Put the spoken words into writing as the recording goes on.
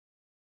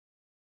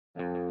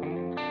Hi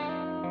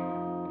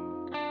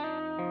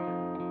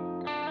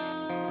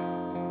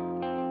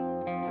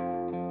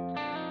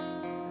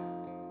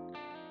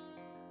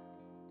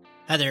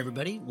there,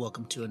 everybody.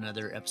 Welcome to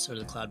another episode of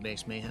the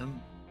Cloud-Based Mayhem.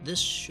 This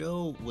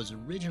show was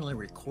originally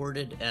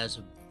recorded as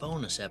a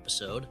bonus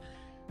episode.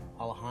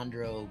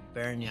 Alejandro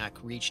Barañac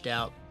reached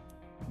out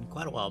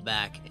quite a while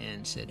back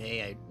and said,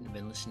 hey, I've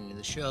been listening to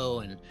the show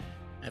and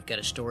I've got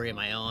a story of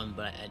my own,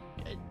 but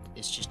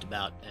it's just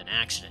about an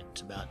accident.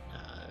 It's about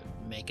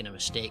making a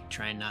mistake,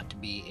 trying not to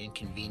be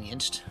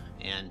inconvenienced,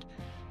 and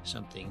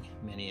something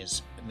many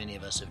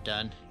of us have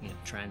done,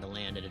 trying to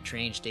land at a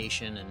train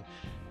station and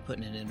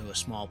putting it into a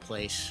small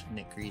place.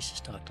 Nick Grease has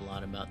talked a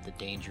lot about the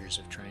dangers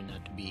of trying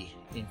not to be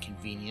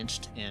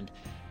inconvenienced, and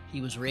he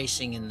was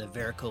racing in the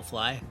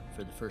Vercofly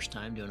for the first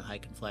time, doing a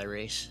hike and fly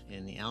race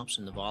in the Alps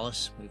in the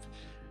Vallis. We've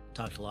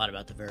talked a lot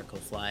about the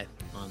Vercofly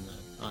on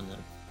the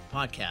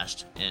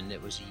podcast, and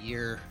it was a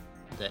year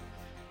that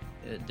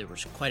there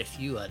was quite a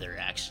few other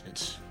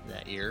accidents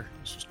that year.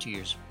 This was 2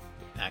 years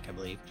back, I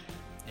believe,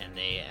 and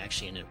they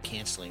actually ended up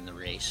canceling the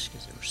race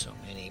because there were so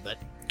many. But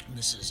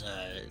this is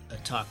a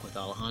talk with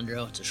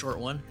Alejandro. It's a short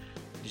one,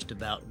 just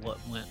about what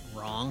went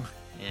wrong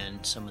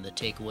and some of the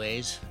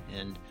takeaways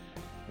and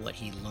what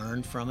he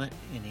learned from it.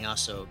 And he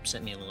also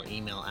sent me a little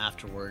email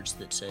afterwards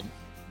that said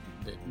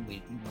that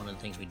one of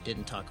the things we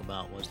didn't talk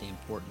about was the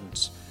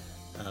importance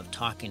of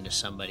talking to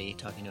somebody,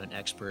 talking to an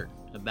expert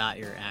about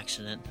your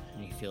accident.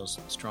 And he feels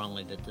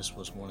strongly that this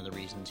was one of the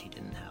reasons he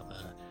didn't have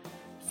a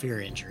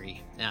fear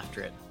injury after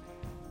it.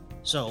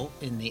 So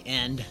in the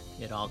end,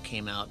 it all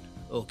came out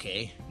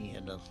okay. He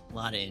had a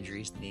lot of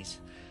injuries that he's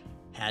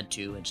had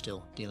to and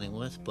still dealing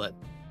with, but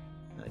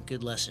a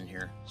good lesson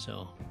here.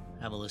 So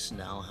have a listen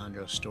to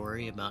Alejandro's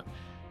story about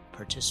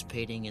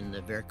participating in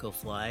the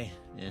Vercofly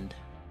and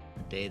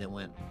a day that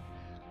went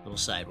a little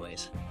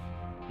sideways.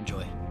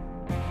 Enjoy.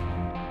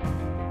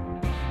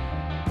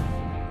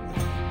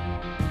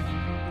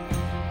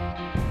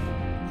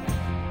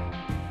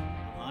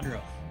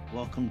 Alejandro,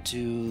 welcome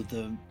to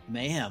the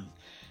Mayhem.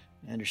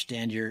 I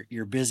understand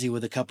you're busy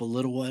with a couple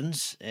little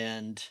ones,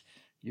 and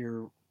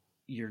you're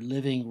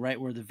living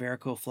right where the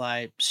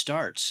Vercofly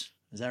starts.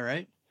 Is that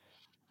right?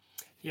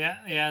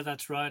 Yeah,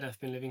 that's right. I've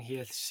been living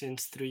here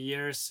since 3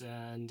 years,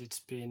 and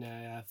it's been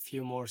a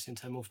few more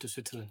since I moved to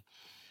Switzerland.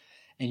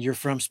 And you're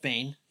from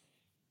Spain?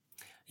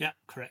 Yeah,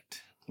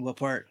 correct. What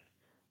part?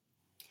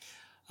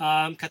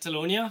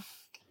 Catalonia.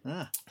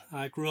 Ah.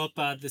 I grew up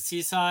at the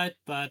seaside,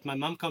 but my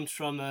mom comes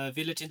from a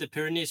village in the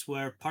Pyrenees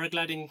where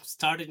paragliding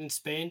started in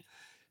Spain.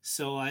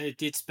 So I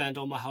did spend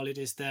all my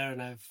holidays there,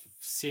 and I've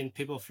seen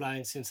people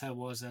flying since I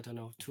was,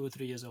 2 or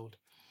 3 years old.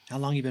 How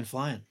long you been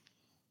flying?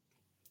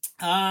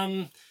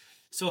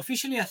 So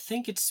officially, I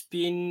think it's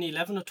been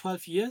 11 or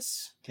 12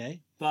 years. Okay.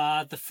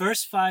 But the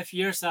first 5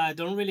 years, I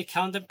don't really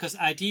count them because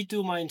I did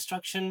do my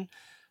instruction.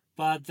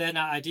 But then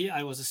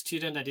I was a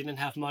student. I didn't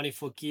have money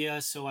for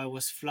gear, so I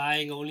was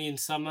flying only in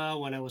summer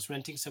when I was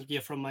renting some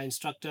gear from my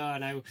instructor.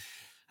 And I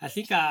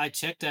think I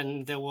checked,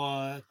 and there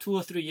were 2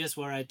 or 3 years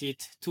where I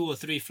did 2 or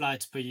 3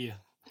 flights per year.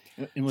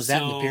 And was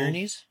that in the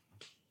Pyrenees?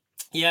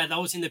 Yeah, that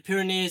was in the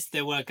Pyrenees.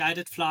 There were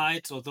guided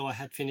flights, although I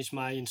had finished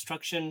my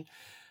instruction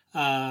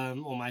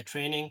or my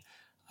training.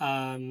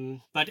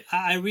 But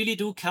I really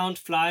do count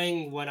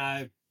flying when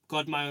I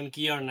got my own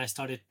gear and I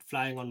started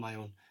flying on my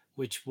own,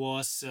 which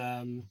was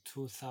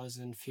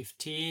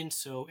 2015,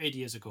 so 8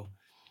 years ago.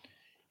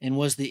 And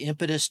was the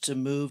impetus to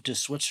move to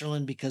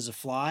Switzerland because of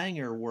flying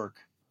or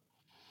work?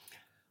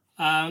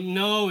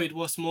 No, it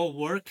was more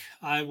work.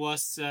 I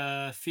was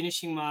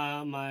finishing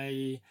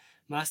my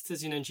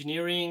master's in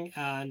engineering,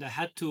 and I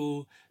had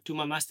to do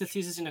my master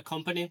thesis in a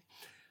company.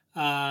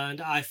 And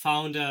I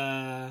found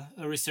a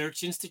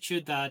research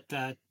institute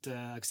that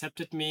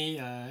accepted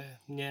me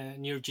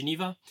near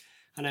Geneva,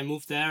 and I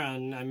moved there.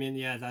 And I mean,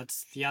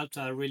 that's the Alps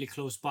are really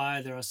close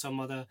by. There are some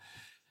other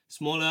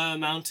smaller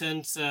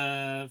mountains.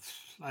 I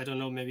don't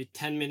know, maybe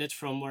 10 minutes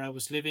from where I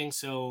was living.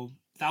 So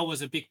that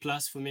was a big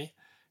plus for me.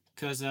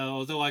 Because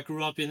although I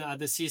grew up at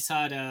the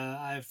seaside,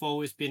 I've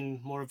always been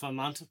more of a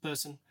mountain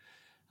person,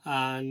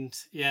 and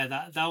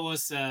that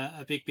was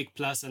a big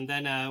plus. And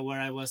then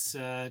where I was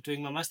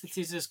doing my master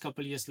thesis, a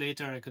couple of years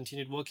later, I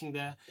continued working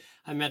there.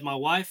 I met my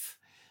wife,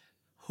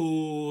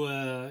 who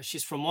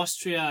she's from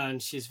Austria,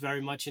 and she's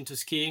very much into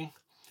skiing.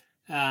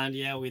 And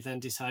we then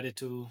decided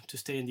to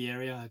stay in the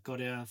area.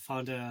 I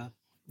found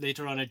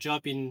later on a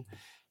job in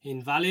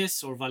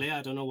Valais or Valais.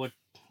 I don't know what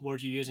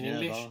word you use in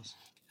English. Valais.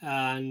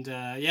 And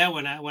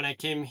when I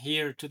came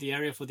here to the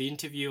area for the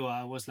interview,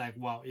 I was like,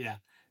 wow,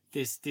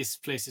 this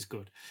place is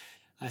good.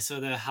 I saw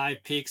the high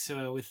peaks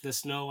with the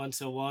snow and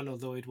so on,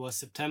 although it was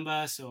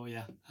September. So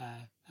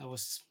I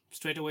was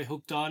straight away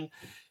hooked on.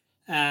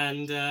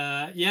 And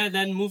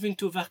then moving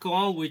to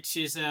Vercofly, which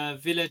is a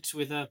village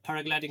with a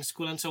paragliding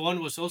school and so on,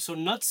 was also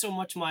not so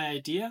much my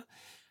idea.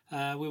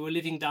 We were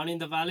living down in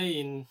the valley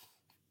in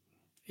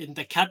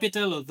the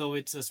capital, although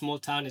it's a small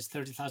town, it's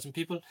 30,000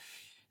 people.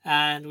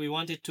 And we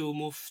wanted to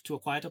move to a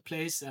quieter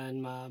place,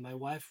 and my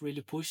wife really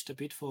pushed a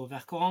bit for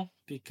Vercofly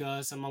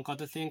because, among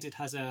other things, it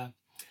has a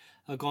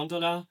a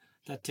gondola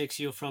that takes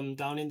you from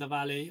down in the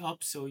valley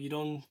up, so you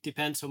don't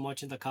depend so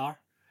much in the car.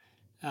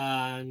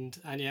 And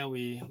yeah,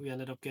 we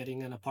ended up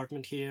getting an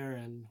apartment here,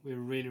 and we're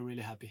really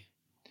really happy.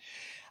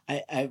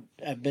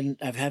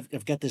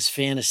 I've got this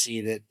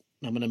fantasy that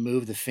I'm going to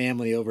move the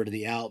family over to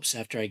the Alps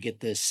after I get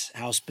this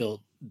house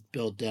built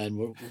done.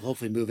 We'll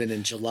hopefully move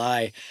in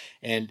July,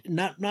 and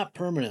not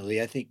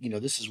permanently. I think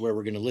this is where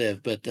we're going to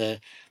live, but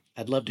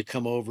I'd love to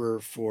come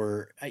over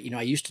for. I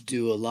used to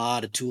do a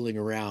lot of tooling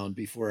around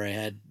before I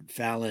had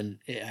Fallon.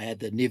 I had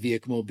the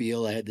Nivea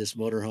mobile. I had this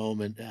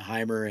motorhome and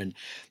Heimer, and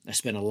I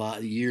spent a lot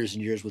of years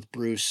and years with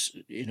Bruce.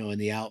 In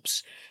the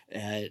Alps.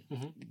 Uh,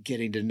 Hmm.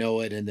 Getting to know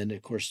it, and then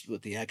of course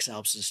with the X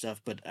Alps and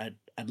stuff. But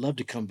I'd love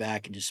to come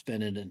back and just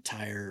spend an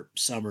entire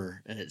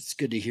summer. And it's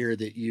good to hear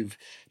that you've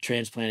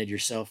transplanted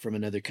yourself from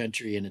another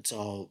country and it's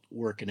all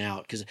working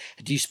out. Because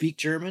do you speak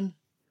German?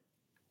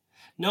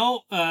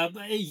 No,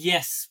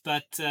 yes,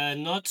 but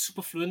not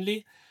super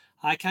fluently.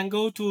 I can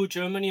go to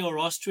Germany or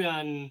Austria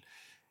and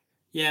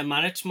yeah,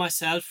 manage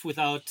myself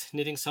without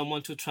needing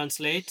someone to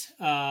translate.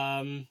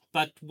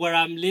 But where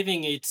I'm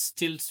living, it's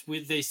still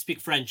with they speak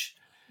French,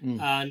 Mm.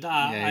 and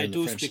Yeah, you're I on the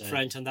do French speak side.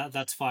 French, and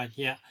that's fine.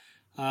 Yeah,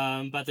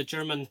 but the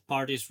German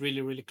part is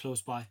really really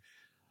close by.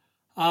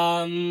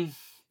 Um,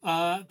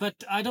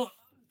 but I don't.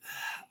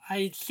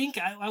 I think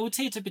I would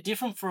say it's a bit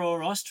different for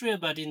Austria,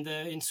 but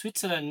in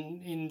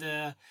Switzerland,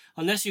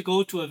 unless you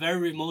go to a very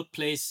remote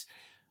place,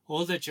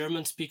 all the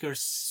German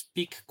speakers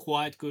speak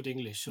quite good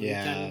English, so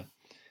Yeah,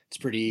 it's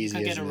pretty you easy,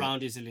 can get isn't it?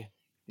 around easily. Mm.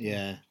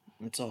 Yeah,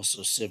 it's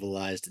also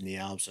civilized in the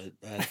Alps.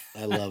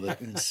 I love it.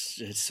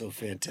 It's so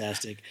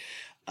fantastic.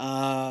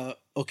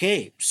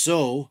 Okay,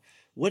 so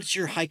what's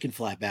your hike and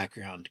fly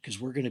background? Because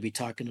we're going to be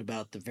talking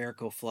about the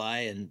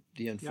Vercofly and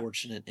the Yeah.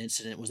 unfortunate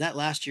incident. Was that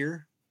last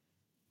year?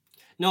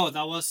 No,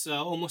 that was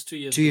almost 2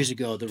 years 2 years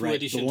ago, ago, two the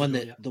editions one ago.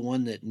 that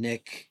Yeah.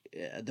 Nick,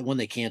 the one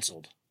they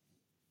canceled.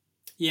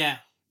 Yeah.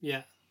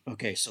 Yeah.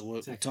 Okay, so we'll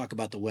Exactly. talk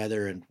about the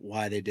weather and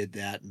why they did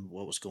that and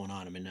what was going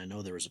on. I mean, I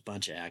know there was a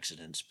bunch of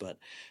accidents, but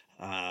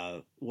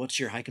what's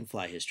your hike and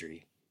fly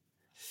history?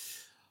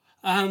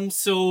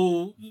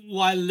 So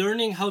while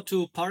learning how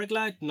to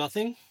paraglide,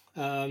 nothing.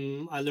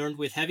 I learned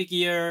with heavy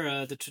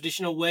gear, the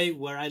traditional way.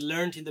 Where I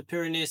learned in the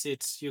Pyrenees,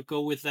 it's you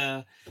go with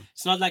the.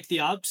 It's not like the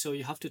Alps, so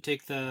you have to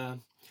take the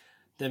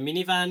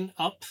minivan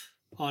up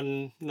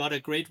on not a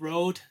great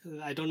road.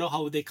 I don't know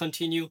how they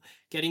continue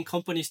getting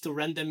companies to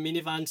rent them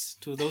minivans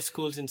to those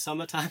schools in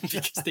summertime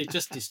because they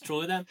just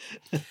destroy them.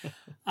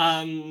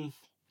 Um,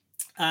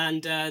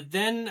 and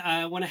then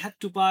when I had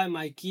to buy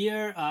my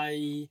gear,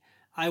 I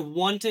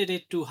wanted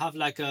it to have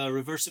like a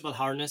reversible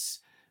harness.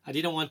 I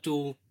didn't want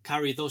to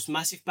carry those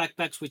massive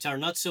backpacks which are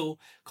not so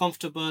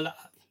comfortable.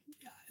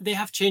 They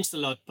have changed a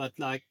lot, but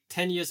like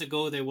 10 years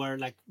ago they were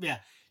like, yeah,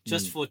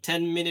 just Mm, for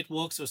 10-minute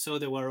walks or so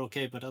they were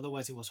okay, but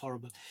otherwise it was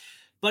horrible.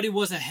 But it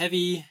was a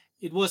heavy,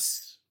 it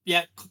was,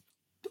 yeah,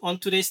 on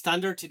today's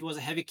standards it was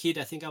a heavy kit.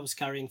 I think I was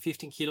carrying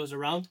 15 kilos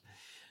around.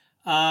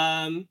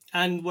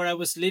 And where I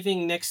was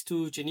living next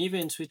to Geneva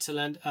in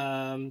Switzerland,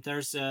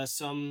 there's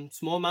some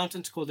small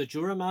mountains called the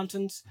Jura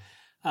Mountains.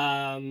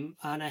 And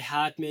I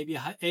had maybe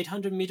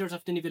 800 meters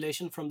of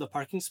denivellation from the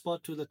parking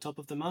spot to the top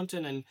of the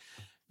mountain. And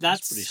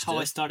that's pretty that's how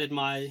I stiff. started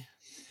my.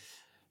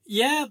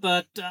 Yeah,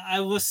 but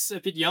I was a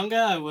bit younger,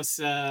 I was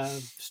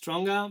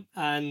stronger.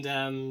 And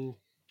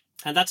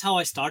that's how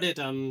I started.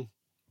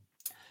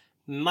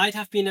 Might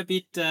have been a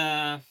bit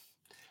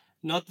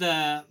not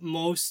the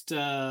most.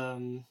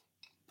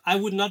 I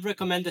would not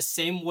recommend the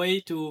same way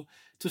to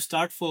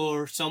start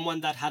for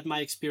someone that had my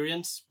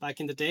experience back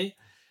in the day,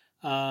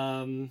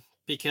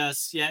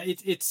 because yeah,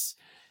 it's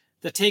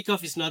the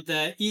takeoff is not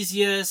the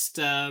easiest.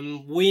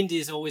 Wind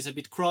is always a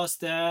bit cross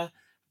there,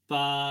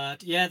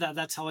 but yeah,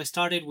 that's how I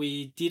started.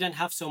 We didn't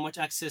have so much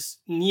access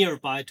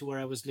nearby to where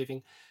I was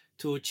living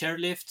to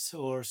chairlifts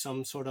or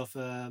some sort of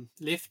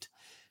lift.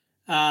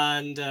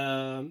 And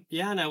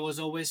yeah, and I was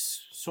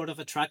always sort of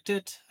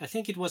attracted. I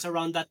think it was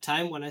around that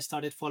time when I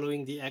started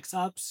following the X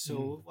apps. Mm,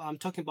 So I'm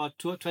talking about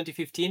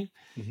 2015.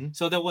 hmm.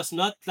 So there was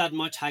not that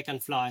much hike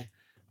and fly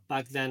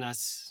back then,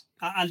 as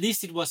at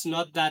least it was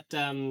not that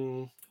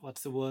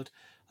what's the word,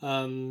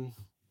 um,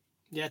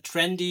 yeah,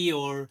 trendy,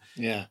 or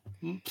Yeah,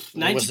 there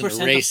ninety wasn't a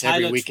percent of race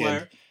every pilots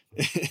weekend.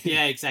 were.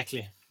 Yeah,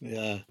 exactly.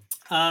 Yeah.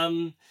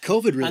 Um,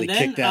 COVID really and then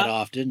kicked that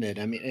off, didn't it?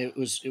 I mean, it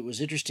was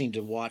interesting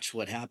to watch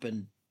what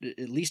happened,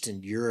 at least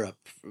in Europe,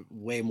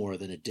 way more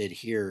than it did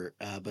here.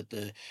 But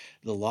the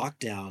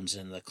lockdowns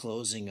and the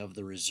closing of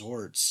the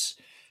resorts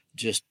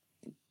just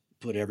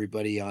put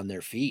everybody on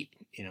their feet.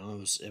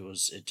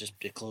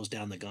 It closed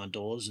down the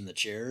gondolas and the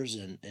chairs,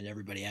 and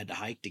everybody had to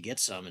hike to get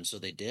some, and so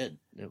they did.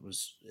 It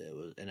was,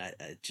 and I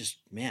just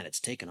man,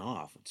 it's taken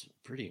off. It's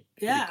pretty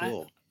yeah,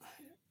 cool.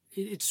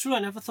 it's true. I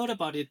never thought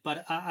about it,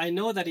 but I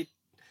know that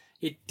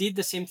it did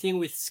the same thing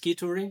with ski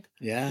touring.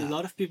 A Yeah,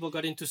 lot of people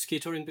got into ski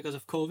touring because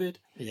of COVID,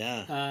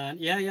 yeah. and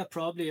yeah, yeah,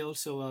 probably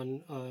also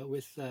on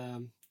with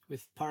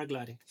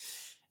paragliding.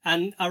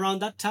 And around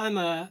that time,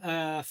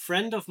 a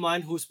friend of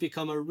mine who's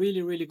become a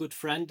really, really good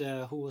friend,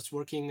 who was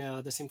working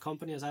the same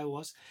company as I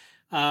was,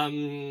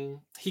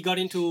 he got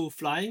into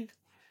flying.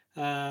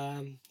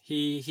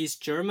 He's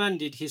German,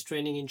 did his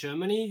training in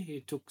Germany. He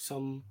took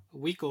some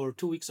week or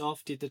 2 weeks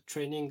off, did the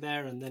training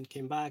there, and then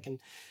came back. And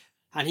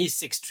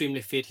he's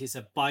extremely fit. He's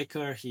a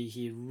biker.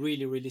 He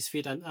really, really is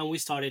fit. And we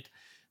started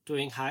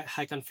doing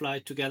hike and fly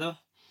together.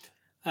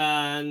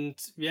 And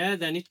yeah,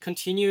 then it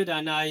continued.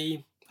 And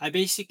I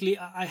basically,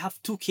 I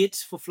have two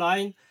kits for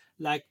flying,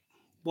 like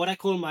what I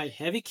call my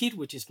heavy kit,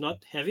 which is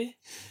not heavy,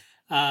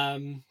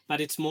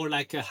 but it's more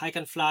like a hike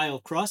and fly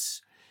or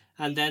cross.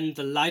 And then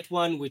the light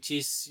one, which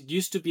is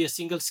used to be a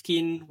single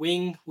skin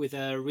wing with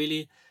a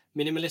really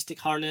minimalistic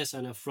harness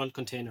and a front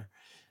container.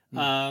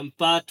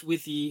 But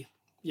with the,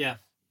 yeah,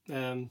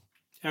 um,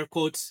 air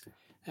quotes,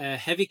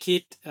 heavy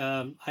kit,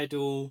 I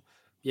do,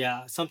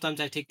 yeah,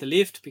 sometimes I take the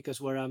lift because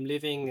where I'm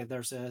living,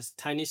 there's a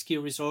tiny ski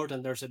resort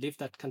and there's a lift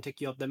that can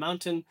take you up the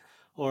mountain,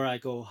 or I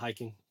go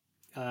hiking.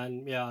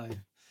 And yeah,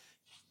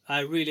 I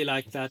really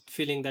like that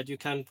feeling that you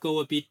can go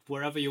a bit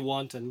wherever you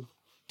want and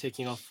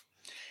taking off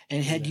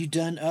And from had there. you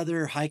done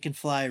other hike and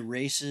fly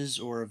races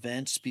or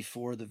events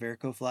before the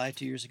Vercofly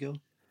 2 years ago?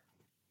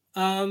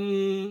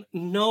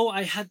 No,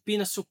 I had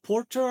been a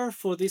supporter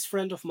for this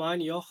friend of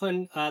mine,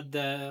 Jochen, at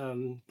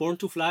the Born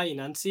to Fly in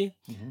Annecy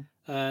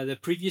Mm-hmm. the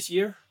previous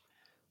year.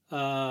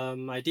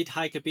 I did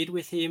hike a bit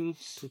with him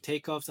to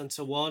takeoffs and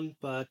so on,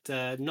 but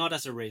not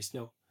as a race,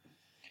 no.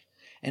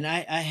 And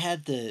I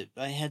had the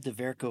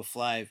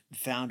Vercofly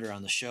founder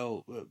on the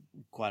show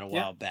quite a Yeah,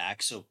 while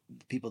back, so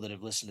people that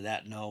have listened to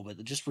that know.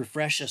 But just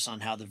refresh us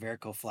on how the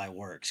Vercofly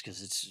works,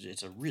 because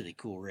it's a really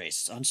cool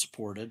race. It's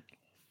unsupported.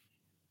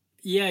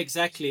 yeah,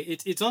 exactly.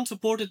 It's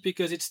unsupported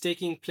because it's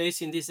taking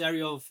place in this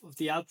area of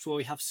the Alps where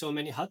we have so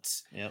many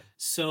huts. Yep.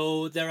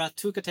 So there are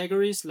two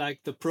categories, like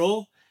the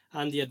pro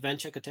and the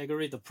adventure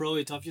category. The pro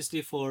is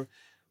obviously for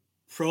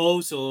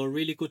pros or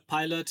really good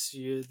pilots.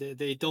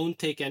 They don't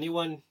take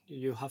anyone.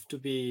 You have to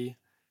be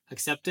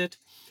accepted.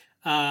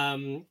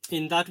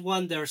 In that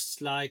one, there's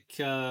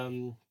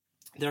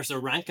a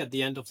rank at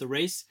the end of the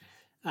race,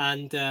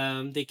 and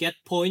they get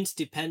points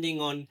depending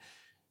on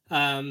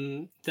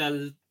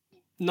the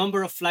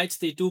number of flights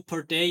they do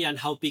per day and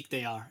how big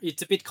they are.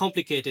 It's a bit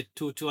complicated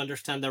to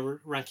understand the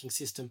ranking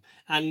system.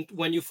 And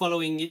when you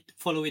follow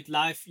it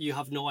live, you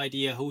have no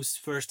idea who's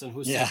first and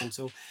who's Yeah. second.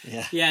 So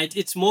Yeah. yeah,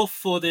 it's more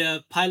for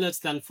the pilots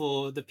than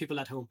for the people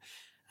at home.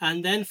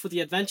 And then for the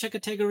adventure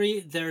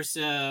category, there's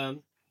a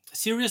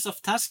series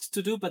of tasks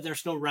to do, but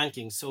there's no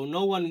ranking. So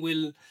no one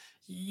will.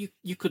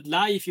 You could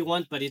lie if you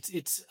want, but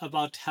it's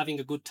about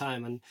having a good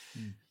time. And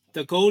Mm.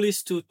 the goal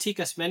is to tick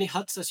as many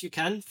huts as you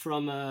can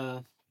from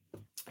a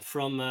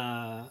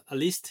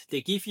list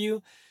they give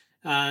you,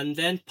 and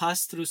then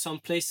pass through some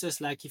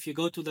places. Like if you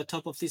go to the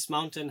top of this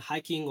mountain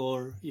hiking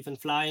or even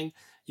flying,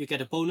 you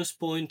get a bonus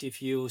point.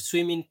 If you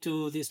swim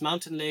into this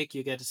mountain lake,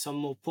 you get some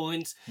more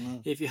points.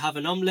 Mm. If you have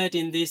an omelette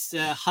in this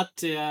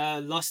hut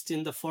lost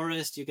in the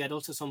forest, you get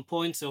also some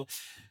points. So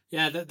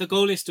yeah, the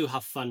goal is to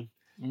have fun.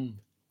 Mm.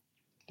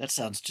 That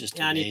sounds just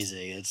And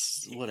amazing.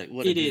 It's what a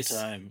it good is,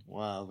 time.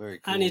 Wow, very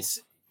and cool. it's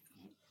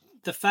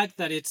the fact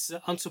that it's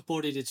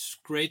unsupported. It's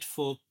great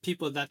for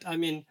people that, I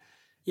mean,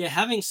 yeah,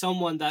 having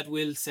someone that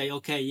will say,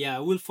 okay, yeah, I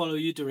will follow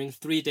you during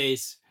 3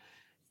 days,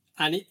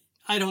 and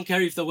I don't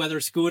care if the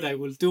weather's good. I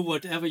will do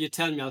whatever you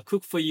tell me. I'll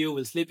cook for you.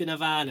 We'll sleep in a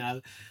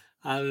van.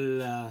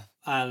 I'll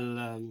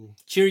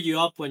cheer you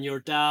up when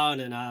you're down,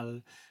 and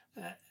I'll.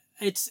 Uh,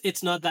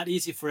 it's not that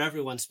easy for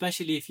everyone,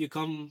 especially if you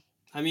come.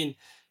 I mean,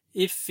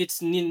 if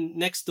it's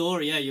next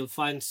door, yeah, you'll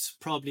find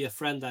probably a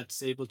friend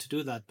that's able to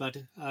do that. But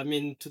I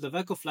mean, to the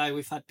Vercofly,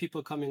 we've had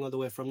people coming all the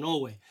way from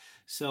Norway,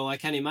 so I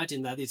can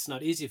imagine that it's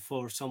not easy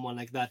for someone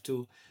like that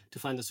to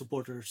find a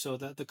supporter. So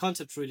the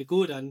concept's really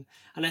good, and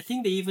I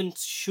think they even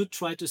should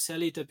try to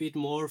sell it a bit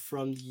more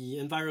from the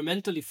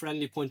environmentally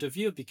friendly point of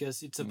view,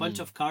 because it's a bunch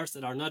Mm. of cars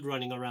that are not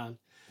running around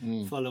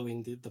Mm.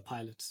 following the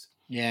pilots.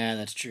 Yeah,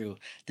 that's true.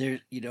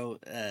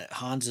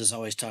 Hans is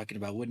always talking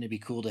about, wouldn't it be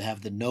cool to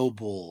have the no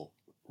bull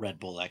Red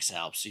Bull X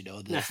Alps?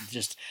 The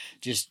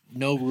just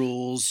no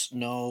rules,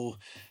 no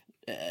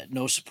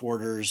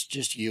supporters,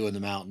 just you in the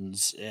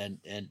mountains and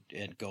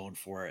going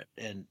for it.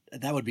 And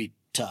that would be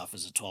tough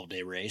as a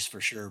 12-day race for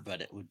sure,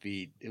 but it would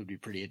be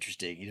pretty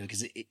interesting,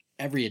 because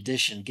every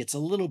edition gets a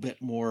little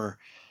bit more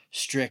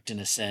strict in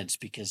a sense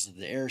because of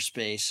the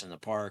airspace and the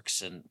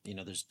parks, and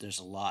there's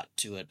a lot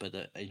to it, but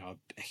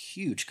a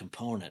huge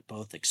component,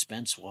 both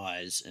expense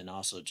wise and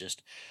also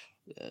just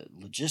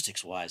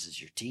logistics wise,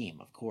 is your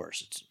team. Of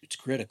course, it's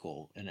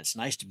critical, and it's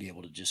nice to be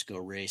able to just go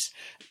race.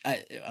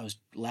 I was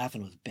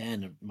laughing with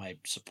Ben, my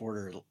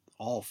supporter,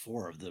 all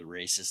four of the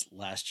races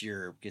last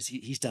year, because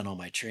he's done all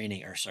my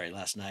training, or sorry,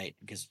 last night,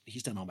 because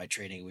he's done all my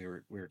training. We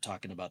were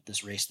talking about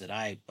this race that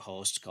I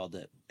host called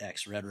the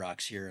X Red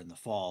Rocks here in the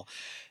fall,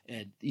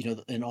 and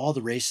in all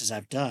the races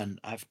I've done,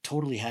 I've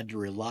totally had to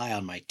rely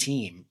on my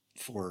team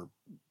for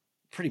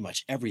pretty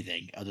much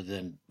everything other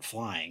than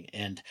flying.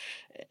 And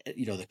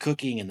the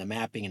cooking and the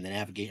mapping and the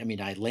navigation. I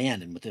mean, I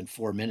land and within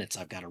 4 minutes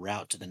I've got a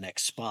route to the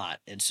next spot.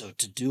 And so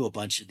to do a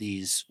bunch of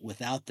these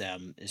without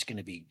them is going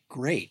to be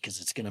great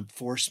because it's going to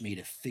force me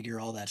to figure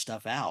all that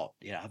stuff out.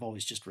 I've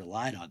always just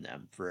relied on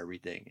them for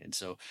everything. And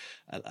so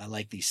I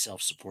like these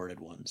self-supported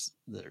ones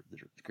that are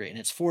great. And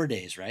it's 4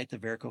 days, right? The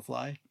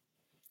Vercofly?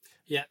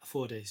 Yeah,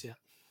 4 days. Yeah.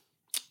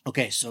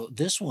 Okay, so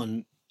this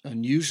one,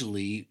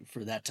 unusually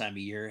for that time of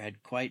year,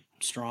 had quite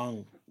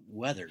strong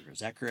weather. Is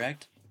that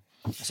correct?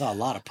 I saw a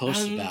lot of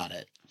posts about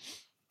it.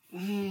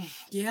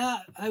 Yeah,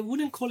 I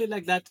wouldn't call it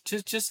like that.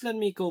 Just let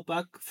me go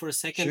back for a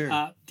second.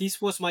 Sure.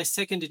 This was my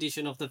second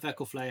edition of the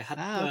Vercofly. I had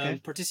Okay.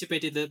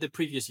 participated the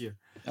previous year.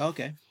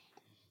 Okay.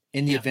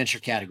 In the Yeah. adventure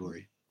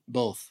category,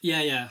 both.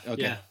 Yeah.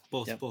 Okay. Yeah.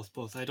 Both, Yep.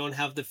 both. I don't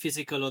have the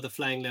physical or the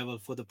flying level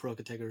for the pro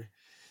category.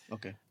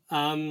 Okay.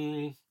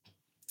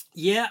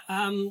 Yeah.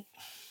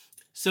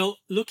 So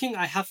looking,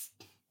 I have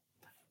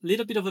a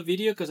little bit of a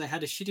video because I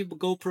had a shitty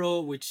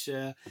GoPro, which,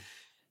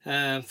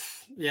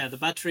 the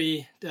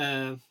battery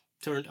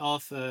turned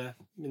off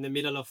in the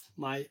middle of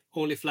my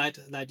only flight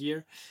that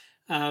year.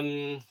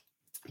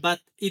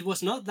 But it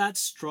was not that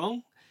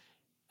strong.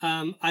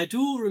 I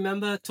do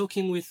remember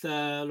talking with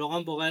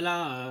Laurent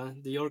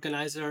Borella, the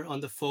organizer,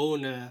 on the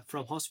phone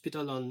from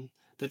hospital on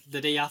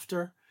the day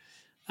after.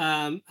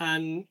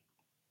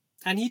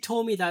 And he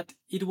told me that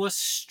it was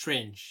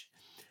strange.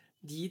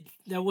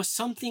 There was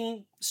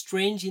something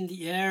strange in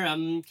the air.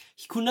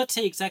 He could not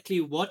say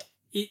exactly what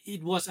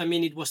it was. I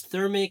mean, it was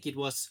thermic. It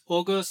was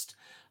August.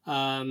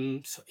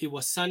 So it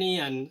was sunny,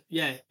 and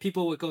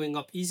people were going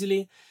up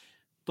easily.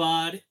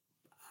 But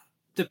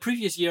the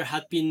previous year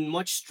had been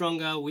much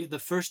stronger. The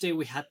first day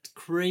we had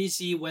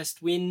crazy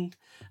west wind,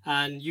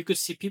 and you could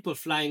see people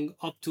flying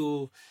up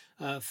to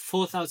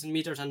 4,000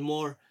 meters and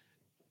more,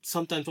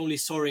 sometimes only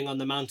soaring on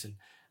the mountain.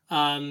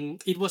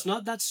 It was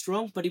not that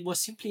strong, but it was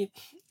simply,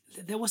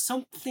 there was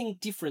something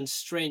different,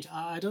 strange.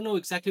 I don't know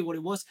exactly what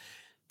it was,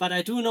 but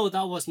I do know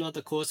that was not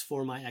the cause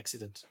for my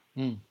accident.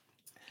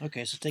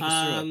 Okay, so take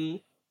us through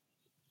it.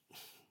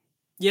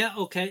 Yeah,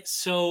 okay.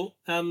 So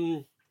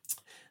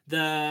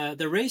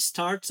the race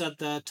starts at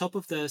the top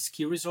of the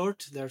ski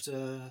resort. There's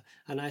a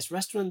nice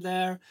restaurant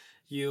there.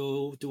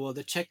 You do all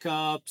the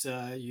checkups,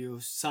 you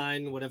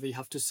sign whatever you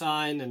have to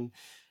sign,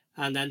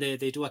 and then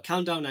they do a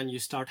countdown and you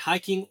start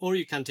hiking, or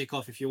you can take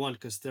off if you want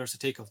because there's a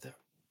takeoff there.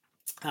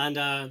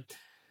 And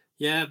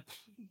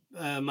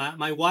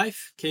my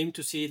wife came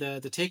to see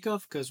the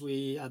takeoff because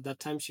at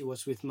that time she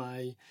was with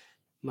my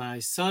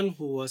son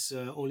who was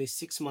only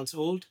 6 months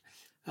old.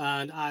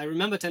 And I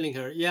remember telling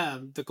her,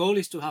 the goal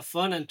is to have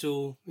fun and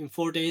to, in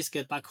 4 days,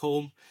 get back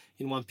home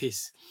in one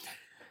piece.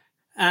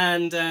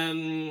 And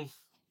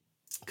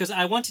because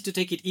I wanted to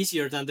take it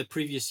easier than the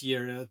previous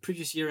year.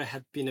 Previous year I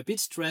had been a bit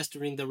stressed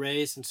during the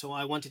race, and so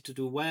I wanted to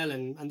do well.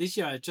 And this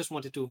year I just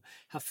wanted to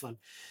have fun.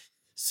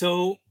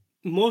 So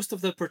most of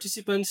the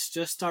participants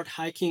just start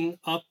hiking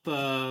up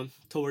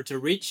towards a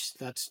ridge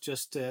that's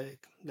just,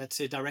 let's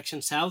say,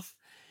 direction south.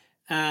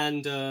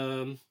 And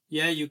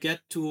you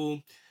get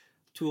to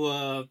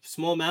a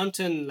small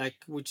mountain,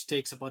 which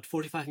takes about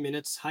 45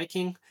 minutes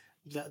hiking.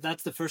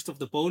 That's the first of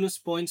the bonus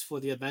points for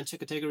the adventure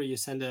category. You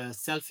send a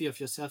selfie of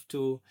yourself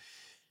to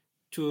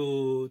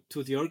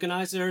the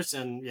organizers,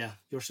 and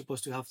you're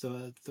supposed to have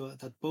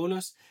that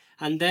bonus.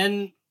 And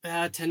then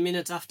 10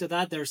 minutes after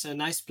that, there's a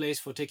nice place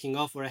for taking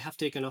off, where I have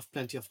taken off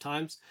plenty of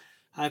times.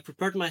 I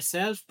prepared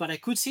myself, but I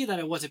could see that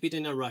I was a bit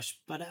in a rush,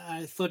 but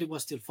I thought it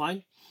was still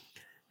fine.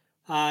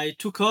 I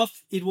took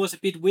off. It was a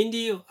bit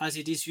windy, as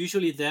it is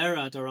usually there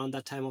at around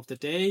that time of the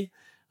day,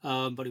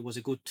 but it was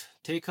a good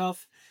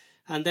takeoff.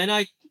 And then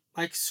I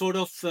sort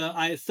of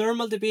I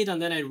thermaled a bit,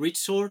 and then I ridge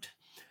soared,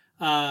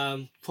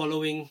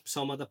 following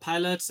some other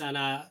pilots, and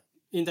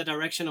in the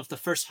direction of the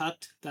first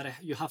hut that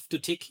you have to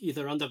tick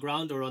either on the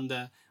ground or on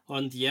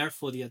the air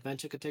for the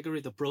adventure category.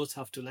 The pros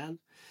have to land.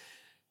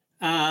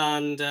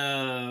 And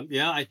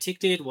I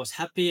ticked it, was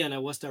happy, and I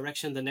was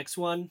direction the next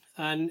one.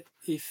 And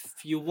if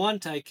you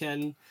want, I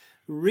can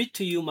read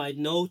to you my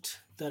note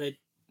that I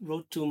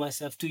wrote to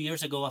myself 2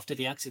 years ago after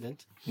the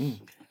accident.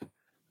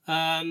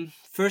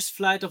 First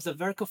flight of the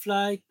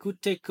Vercofly,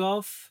 good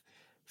takeoff,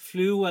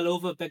 flew well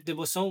over Bec de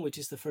Bosson, which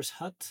is the first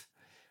hut,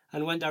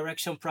 and went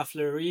direction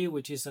Praflerie,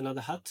 which is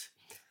another hut.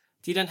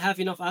 Didn't have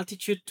enough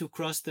altitude to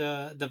cross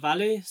the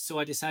valley, so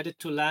I decided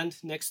to land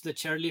next to the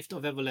chairlift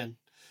of Evelyn.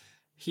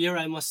 Here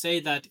I must say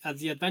that at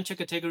the adventure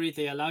category,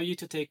 they allow you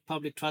to take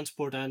public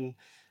transport and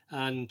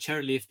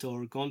chairlift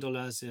or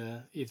gondolas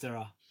if there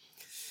are.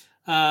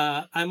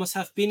 I must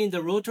have been in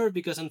the rotor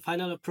because on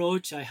final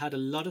approach I had a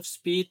lot of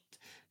speed,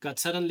 got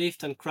sudden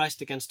lift and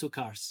crashed against 2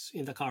 cars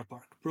in the car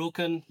park.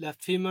 Broken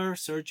left femur,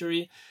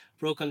 surgery,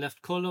 broken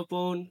left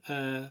collarbone,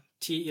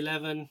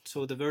 T11,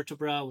 so the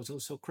vertebra was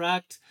also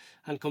cracked,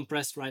 and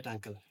compressed right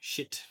ankle.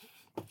 Shit.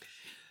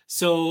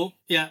 So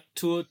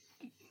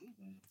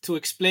to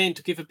explain,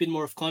 to give a bit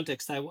more of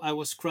context, I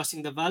was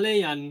crossing the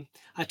valley and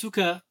I took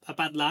a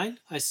bad line.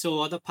 I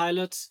saw other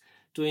pilots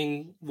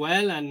doing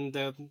well, and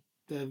the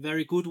the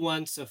very good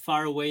ones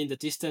far away in the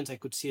distance. I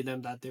could see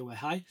them that they were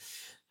high.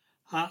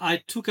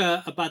 I took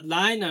a bad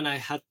line and I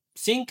had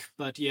sink,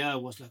 but yeah, I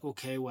was like,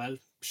 okay, well,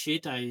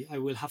 shit, I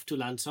will have to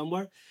land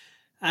somewhere.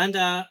 And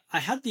I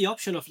had the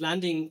option of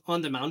landing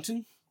on the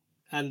mountain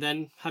and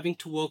then having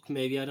to walk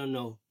maybe, I don't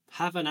know,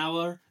 half an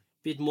hour,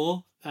 bit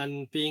more,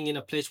 and being in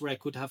a place where I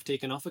could have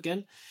taken off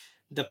again.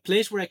 The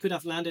place where I could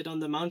have landed on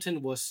the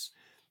mountain was,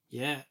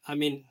 yeah, I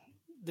mean,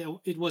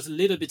 it was a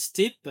little bit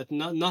steep, but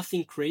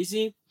nothing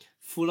crazy,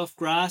 full of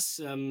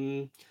grass,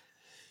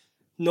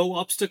 no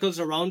obstacles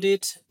around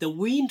it. The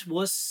wind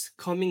was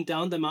coming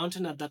down the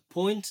mountain at that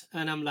point,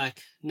 and I'm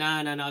like,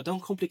 nah,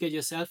 don't complicate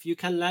yourself. You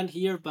can land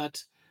here,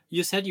 but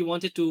you said you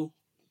wanted to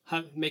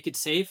make it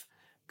safe.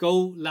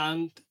 Go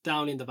land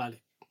down in the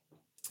valley.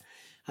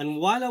 And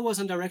while I was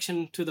in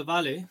direction to the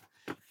valley,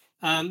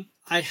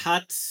 I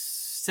had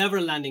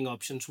several landing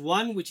options.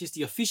 One, which is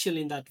the official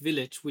in that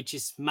village, which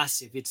is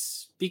massive.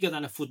 It's bigger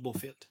than a football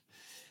field.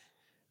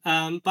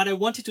 But I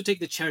wanted to take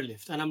the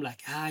chairlift, and I'm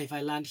like, if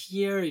I land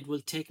here, it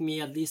will take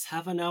me at least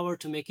half an hour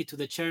to make it to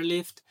the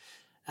chairlift.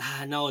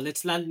 No,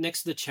 let's land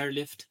next to the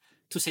chairlift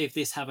to save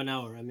this half an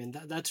hour. I mean,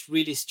 that's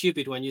really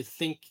stupid when you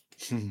think,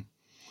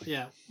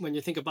 when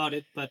you think about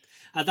it. But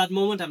at that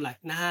moment, I'm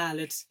like, nah,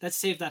 let's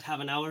save that half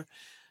an hour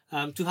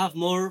to have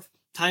more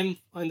time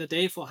on the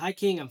day for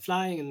hiking and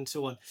flying and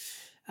so on.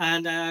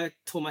 And I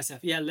told myself,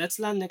 let's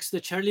land next to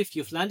the chairlift.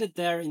 You've landed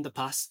there in the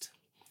past.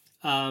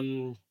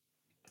 It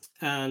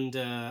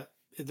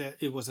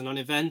was a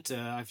non-event.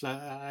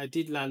 I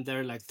did land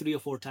there like 3 or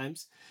 4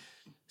 times.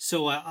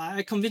 So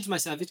I convinced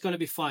myself it's going to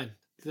be fine.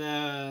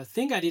 The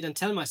thing I didn't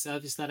tell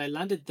myself is that I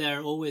landed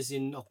there always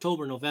in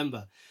October,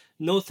 November.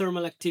 No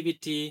thermal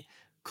activity,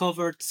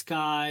 covered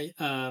sky,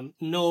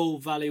 no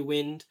valley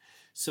wind.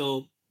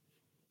 So,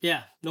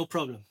 no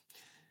problem.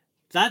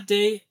 That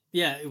day,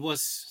 it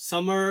was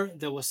summer.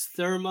 There was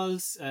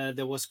thermals.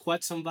 There was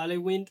quite some valley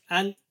wind.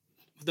 And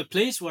the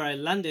place where I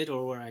landed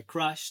or where I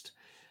crashed,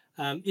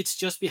 it's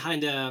just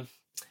behind a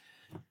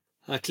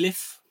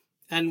cliff.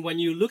 And when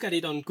you look at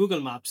it on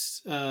Google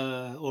Maps,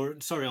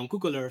 on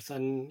Google Earth,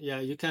 and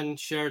you can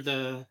share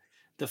the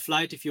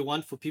flight if you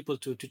want for people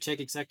to check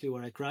exactly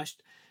where I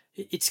crashed.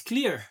 It's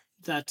clear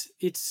that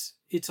it's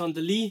on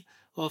the lee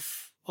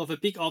of a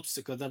big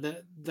obstacle,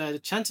 that the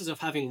chances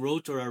of having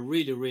rotor are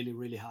really, really,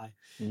 really high.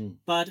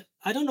 But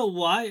I don't know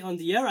why on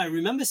the air I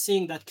remember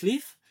seeing that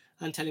cliff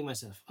and telling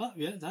myself, oh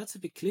yeah, that's a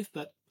big cliff,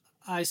 but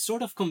I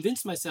sort of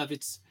convinced myself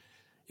it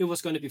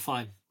was going to be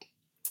fine.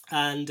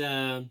 And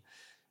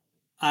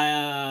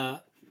I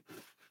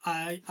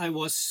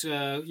was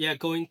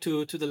going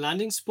to the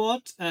landing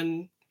spot,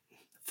 and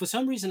for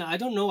some reason I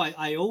don't know,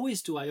 I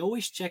always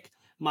check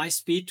my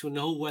speed to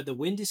know where the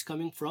wind is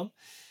coming from,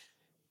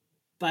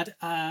 but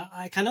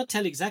I cannot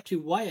tell exactly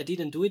why I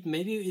didn't do it.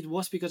 Maybe it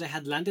was because I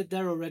had landed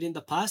there already in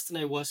the past and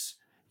I was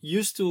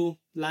used to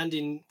land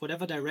in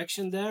whatever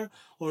direction there,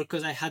 or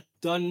because I had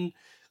done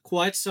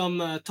quite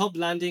some top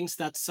landings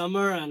that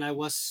summer and I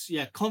was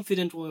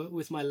confident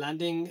with my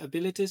landing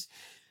abilities.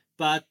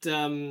 But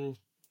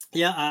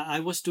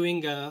I was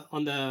doing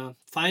on the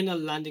final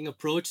landing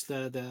approach,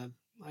 the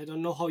I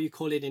don't know how you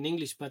call it in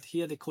English, but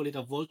here they call it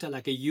a volta,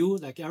 like a U,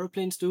 like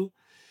aeroplanes do.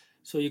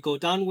 So you go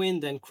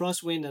downwind, then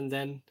crosswind, and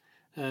then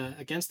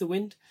against the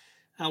wind.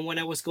 And when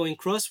I was going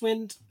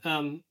crosswind,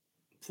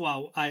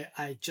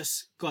 I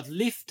just got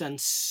lift and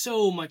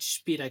so much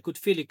speed. I could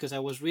feel it because I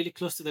was really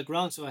close to the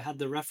ground. So I had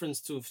the reference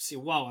to see,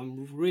 wow,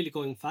 I'm really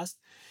going fast.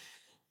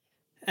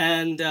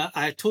 And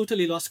I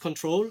totally lost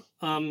control.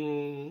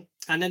 And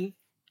then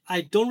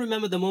I don't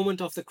remember the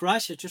moment of the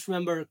crash. I just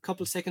remember a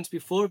couple seconds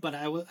before, but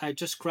I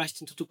just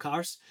crashed into 2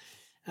 cars.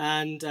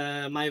 And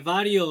my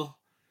Vario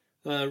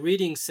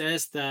reading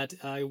says that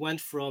I went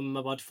from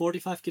about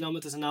 45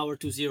 kilometers an hour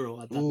to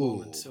 0 at that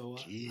moment. So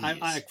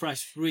I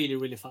crashed really,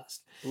 really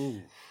fast.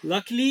 Ooh.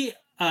 Luckily,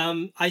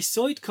 I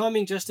saw it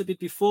coming just a bit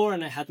before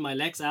and I had my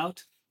legs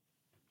out.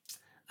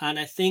 And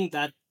I think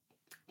that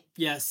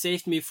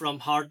saved me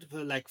from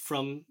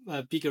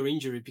a bigger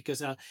injury,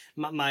 because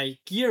my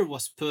gear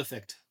was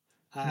perfect.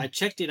 I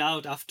checked it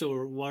out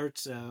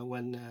afterwards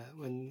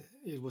when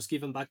it was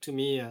given back to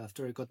me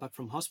after I got back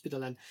from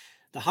hospital, and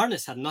the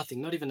harness had nothing,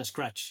 not even a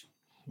scratch.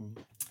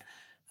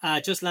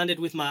 I just landed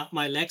with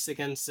my legs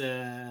against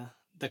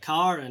the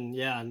car,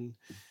 and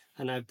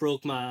I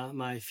broke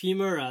my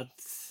femur.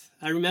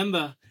 I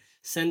remember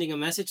sending a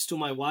message to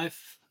my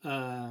wife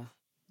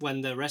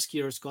when the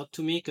rescuers got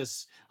to me,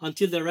 because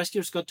until the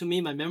rescuers got to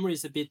me, my memory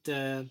is a bit,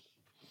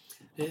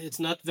 it's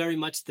not very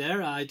much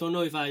there. I don't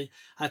know if I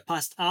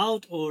passed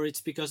out or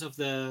it's because of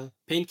the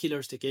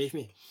painkillers they gave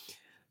me.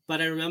 But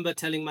I remember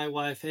telling my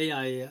wife,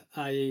 hey,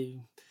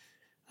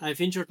 I've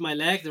injured my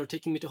leg. They're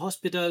taking me to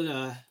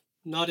hospital.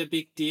 Not a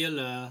big deal.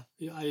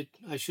 I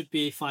should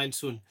be fine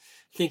soon.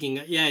 Thinking,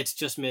 it's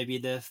just maybe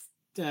the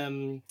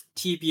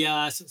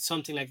tibia,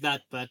 something like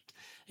that. But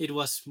it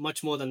was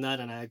much more than that,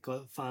 and I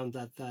found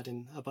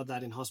about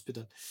that in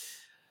hospital.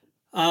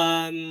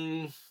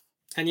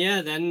 And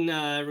then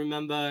I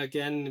remember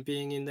again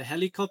being in the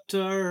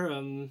helicopter,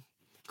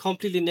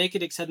 completely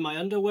naked except my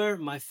underwear,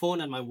 my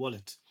phone, and my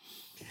wallet.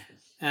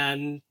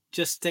 And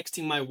just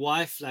texting my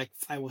wife, like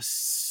I was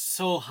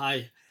so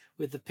high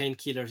with the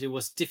painkillers. It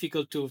was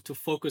difficult to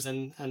focus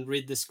and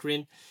read the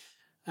screen.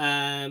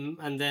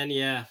 And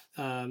then,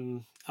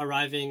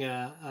 arriving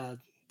at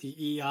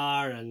the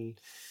ER and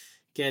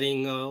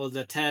getting all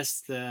the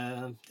tests,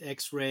 the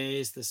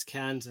X-rays, the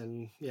scans,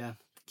 and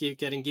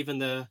getting given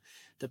the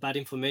bad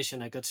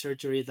information. I got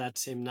surgery that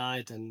same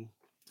night, and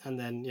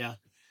then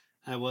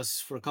I was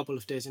for a couple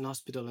of days in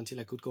hospital until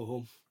I could go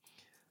home.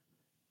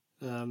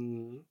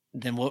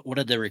 Then what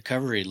did the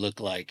recovery look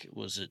like?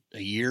 Was it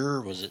a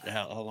year? Was it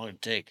how long did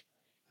it take?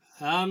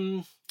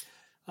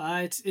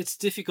 It's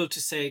difficult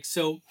to say.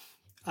 So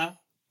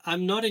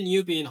I'm not a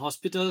newbie in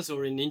hospitals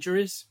or in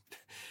injuries.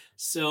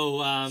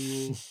 So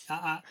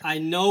I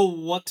know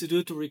what to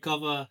do to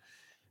recover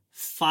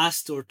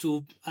fast, or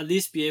to at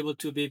least be able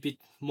to be a bit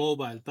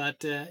mobile.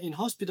 But in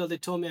hospital, they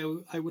told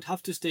me I would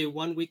have to stay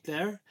 1 week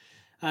there,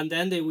 and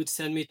then they would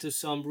send me to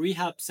some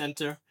rehab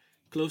center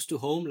close to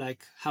home,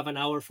 like half an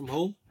hour from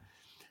home.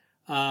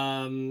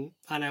 And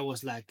I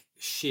was like,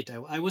 shit,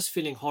 I was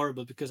feeling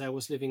horrible because I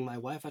was leaving my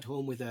wife at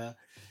home with a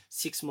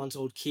 6 months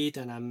old kid,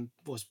 and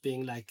was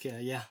being like,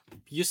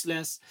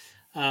 useless.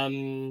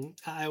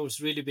 I was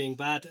really being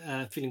bad,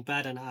 feeling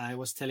bad, and I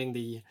was telling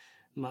the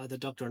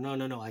doctor,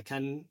 no, I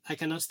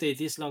cannot stay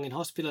this long in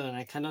hospital, and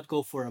I cannot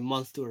go for a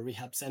month to a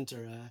rehab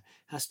center.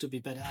 Has to be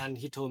better. And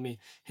he told me,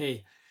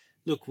 hey,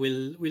 look,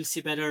 we'll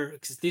see better,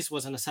 because this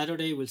was on a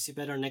Saturday. We'll see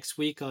better next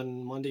week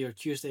on Monday or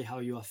Tuesday how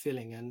you are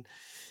feeling. And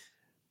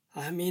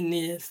I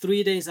mean,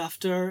 3 days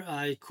after,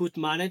 I could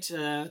manage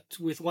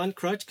with one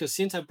crutch, because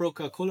since I broke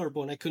a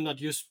collarbone, I could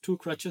not use two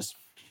crutches,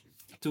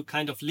 to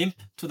kind of limp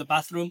to the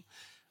bathroom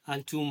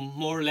and to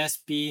more or less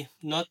be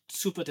not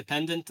super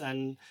dependent.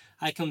 And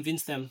I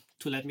convinced them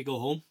to let me go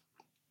home.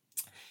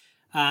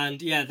 And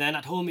then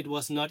at home, it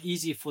was not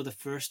easy for the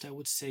first, I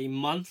would say,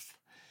 month.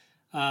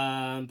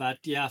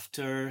 But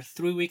after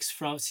 3 weeks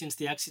since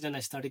the accident,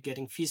 I started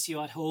getting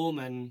physio at home,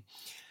 and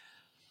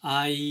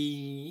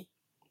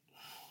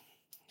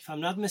if I'm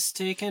not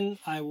mistaken,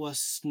 I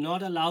was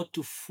not allowed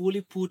to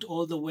fully put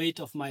all the weight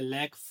of my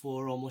leg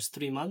for almost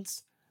 3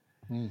 months.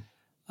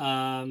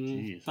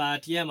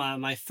 But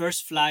my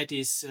first flight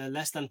is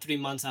less than 3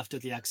 months after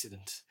the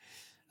accident.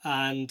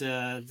 And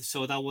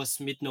so that was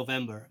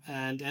mid-November.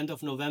 And end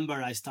of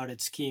November, I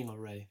started skiing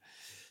already.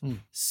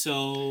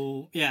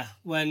 So,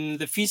 when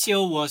the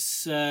physio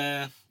was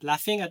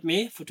laughing at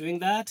me for doing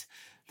that,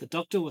 the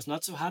doctor was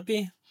not so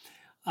happy.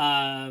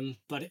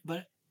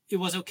 But it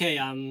was okay.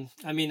 I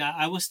mean,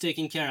 I was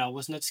taking care. I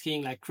was not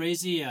skiing like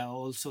crazy.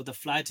 Also, the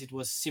flights, it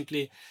was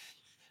simply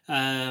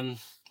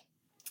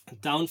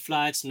down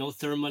flights, no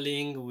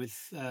thermaling,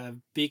 with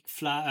big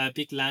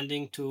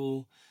landing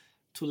to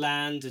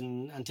land,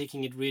 and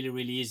taking it really,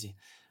 really easy.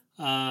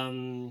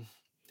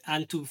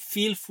 And to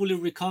feel fully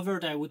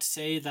recovered, I would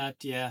say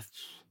that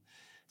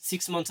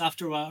 6 months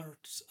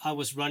afterwards, I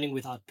was running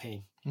without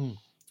pain.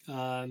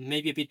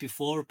 Maybe a bit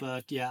before,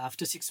 but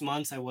after 6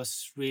 months, I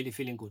was really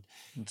feeling good.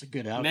 That's a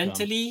good outcome.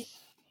 Mentally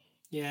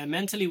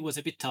it was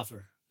a bit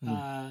tougher.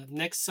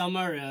 Next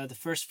summer, the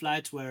first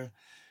flights were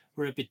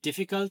a bit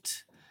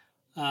difficult.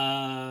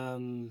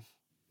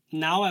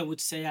 Now I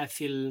would say I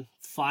feel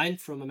fine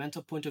from a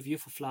mental point of view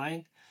for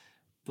flying,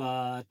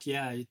 but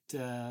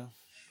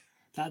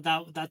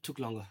that took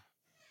longer.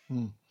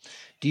 Would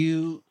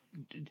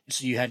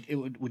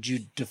you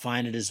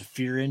define it as a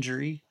fear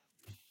injury?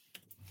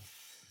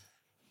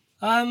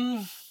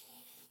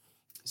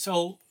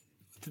 So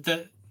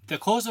the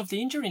cause of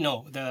the injury,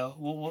 no,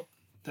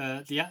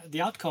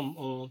 the outcome,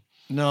 or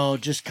no,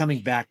 just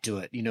coming back to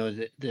it.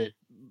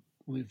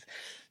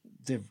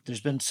 There's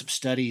been some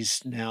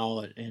studies now,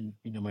 and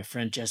my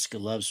friend Jessica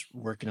loves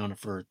working on it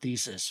for her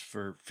thesis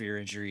for fear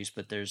injuries.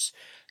 But there's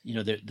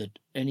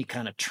any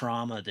kind of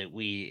trauma that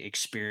we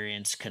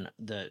experience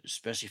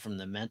especially from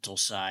the mental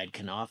side,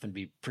 can often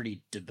be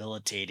pretty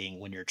debilitating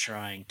when you're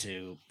trying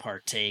to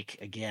partake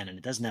again. And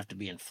it doesn't have to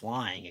be in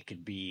flying; it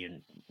could be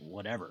in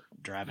whatever,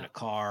 driving a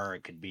car.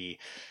 It could be.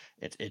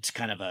 It's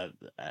kind of I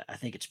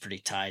think it's pretty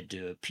tied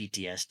to a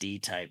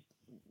PTSD type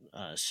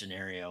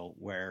scenario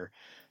where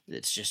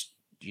it's just.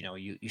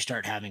 You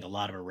start having a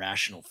lot of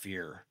irrational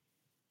fear.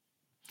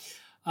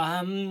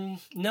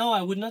 No,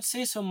 I would not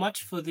say so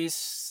much for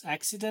this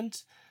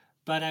accident,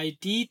 but I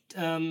did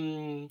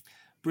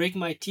break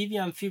my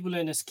tibial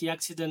fibula in a ski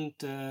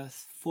accident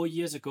 4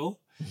 years ago.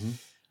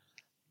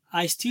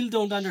 I still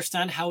don't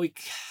understand how it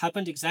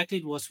happened exactly.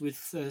 It was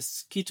with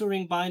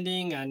skittering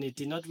binding, and it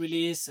did not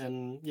release,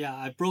 and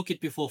I broke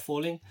it before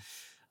falling.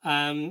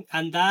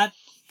 And that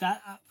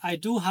I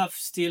do have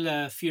still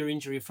a fear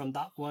injury from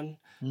that one,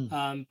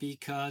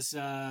 because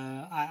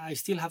I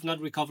still have not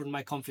recovered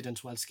my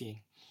confidence while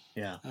skiing.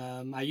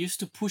 I used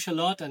to push a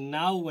lot, and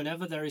now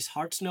whenever there is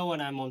hard snow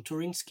and I'm on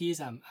touring skis,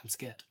 I'm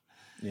scared.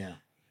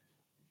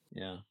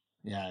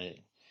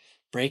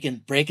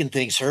 Breaking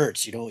things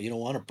hurts. You don't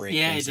want to break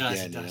things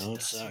again.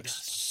 It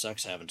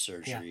sucks having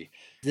surgery.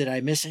 Did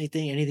I miss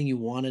anything you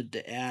wanted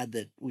to add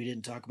that we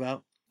didn't talk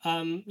about?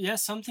 Yeah,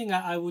 something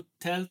I would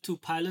tell to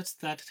pilots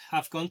that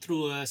have gone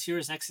through a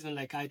serious accident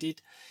like I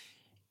did: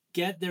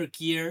 get their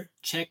gear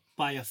checked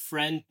by a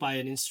friend, by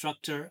an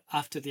instructor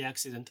after the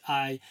accident.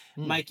 Hmm.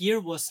 My gear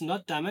was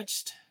not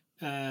damaged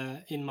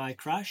in my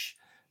crash.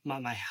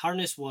 My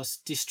harness was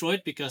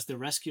destroyed because the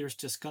rescuers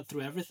just cut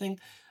through everything.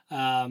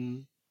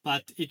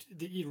 But it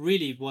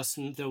really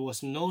wasn't. There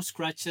was no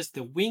scratches.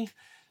 The wing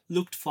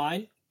looked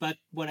fine. But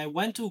when I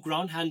went to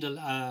ground handle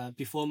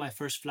before my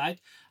first flight,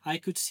 I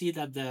could see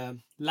that the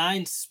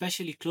lines,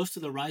 especially close to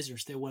the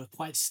risers, they were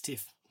quite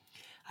stiff.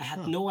 I had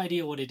Huh. no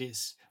idea what it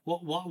is.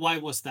 Why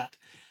was that?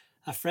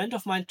 A friend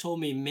of mine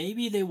told me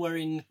maybe they were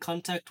in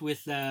contact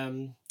with.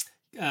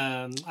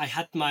 I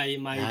had my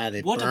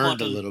They water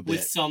burned a bottle little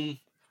with bit. some.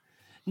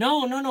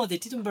 No, no, no, they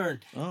didn't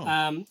burn. Oh.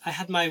 I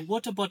had my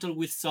water bottle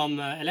with some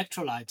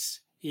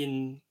electrolytes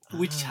in,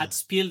 which had Ah.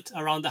 spilled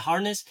around the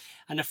harness,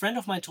 and a friend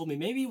of mine told me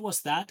maybe it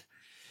was that.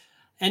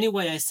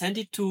 Anyway, I sent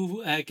it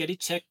to get it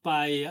checked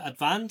by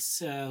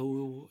Advance.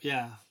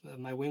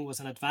 My wing was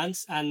an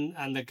Advance,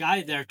 and the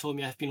guy there told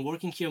me I've been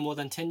working here more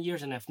than 10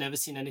 years and I've never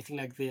seen anything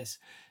like this.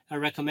 I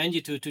recommend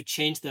you to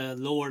change the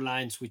lower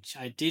lines, which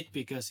I did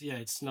because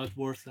it's not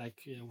worth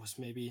like it was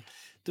maybe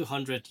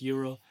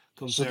 €200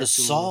 So the compared to.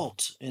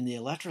 salt in the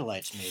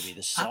electrolytes, maybe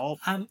the I, salt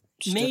I'm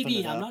stiffened it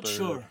maybe I'm up, not or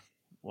sure,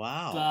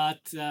 wow.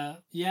 but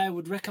I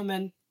would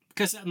recommend,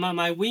 because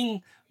my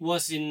wing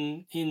was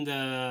in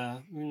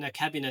the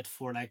cabinet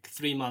for like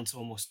 3 months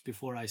almost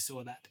before I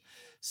saw that.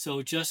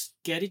 So just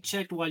get it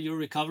checked while you're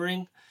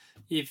recovering.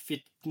 If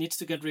it needs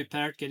to get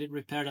repaired, get it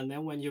repaired, and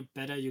then when you're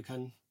better, you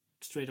can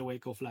straight away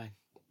go fly.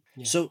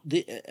 Yeah. So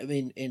I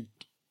mean, and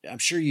I'm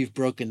sure you've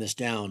broken this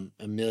down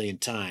a million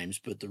times,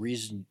 but the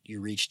reason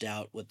you reached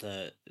out with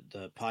the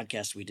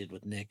podcast we did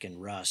with Nick and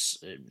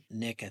Russ,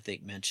 Nick I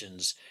think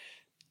mentions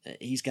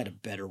he's got a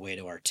better way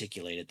to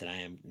articulate it than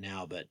I am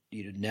now, but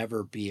you'd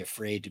never be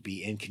afraid to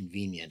be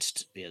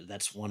inconvenienced. Yeah,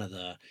 that's one of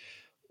the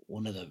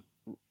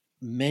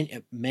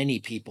many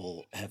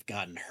people have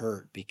gotten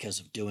hurt because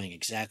of doing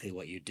exactly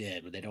what you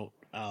did, where they don't,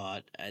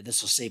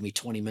 this will save me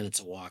 20 minutes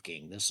of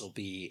walking,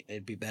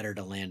 it'd be better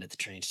to land at the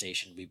train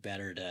station, it'd be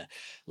better to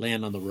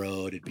land on the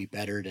road, it'd be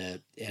better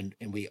to, and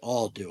we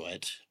all do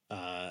it.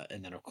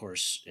 And then of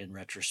course in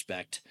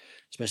retrospect,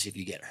 especially if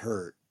you get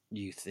hurt,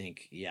 you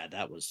think, yeah,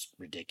 that was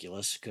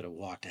ridiculous, could have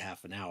walked a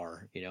half an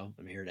hour,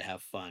 I'm here to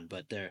have fun.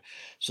 But there,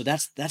 so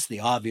that's the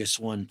obvious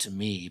one to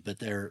me, but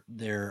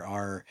there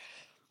are,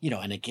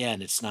 and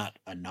again, it's not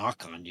a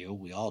knock on you.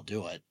 We all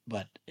do it,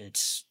 but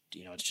it's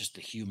just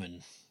the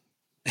human.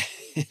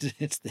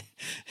 it's the,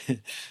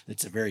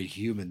 it's a very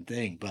human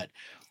thing. But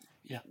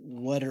Yeah.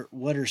 what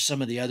are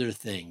some of the other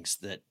things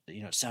that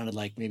it sounded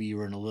like maybe you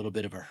were in a little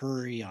bit of a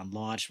hurry on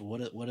launch. What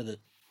are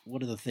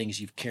the things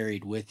you've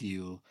carried with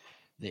you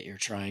that you're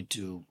trying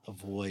to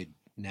avoid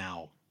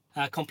now?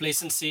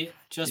 Complacency.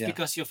 Just Yeah.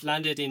 because you've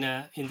landed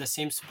in the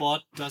same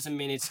spot doesn't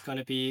mean it's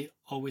gonna be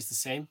always the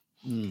same.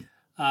 Mm,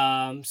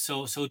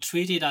 So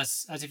treat it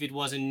as if it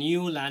was a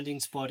new landing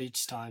spot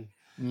each time.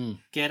 mm,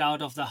 Get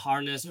out of the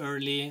harness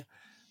early.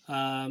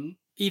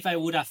 If I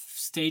would have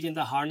stayed in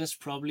the harness,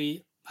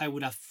 probably I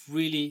would have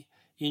really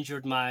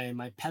injured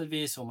my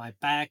pelvis or my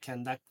back,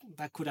 and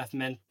that could have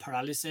meant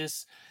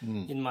paralysis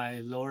mm. in my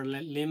lower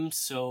limbs.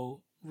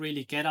 So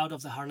really get out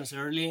of the harness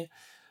early.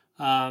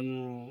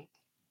 Um,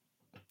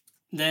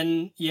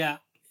 then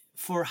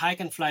for hike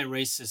and fly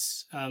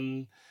races.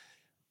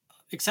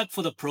 Except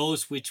for the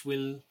pros, which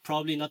will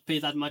probably not pay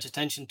that much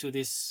attention to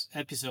this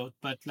episode,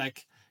 but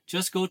like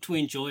just go to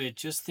enjoy it.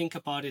 Just think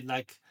about it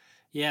like,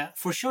 yeah,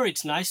 for sure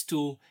it's nice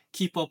to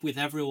keep up with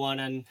everyone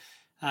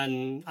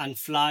and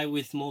fly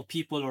with more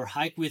people or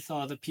hike with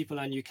other people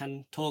and you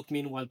can talk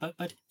meanwhile.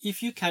 But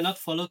if you cannot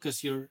follow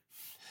because you're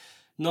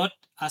not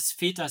as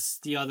fit as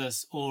the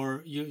others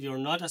or you're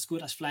not as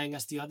good as flying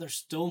as the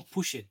others, don't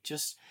push it.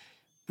 Just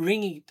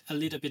bring it a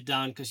little bit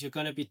down because you're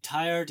going to be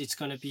tired. It's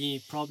going to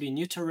be probably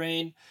new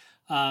terrain.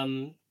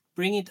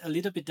 Bring it a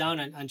little bit down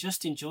and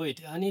just enjoy it.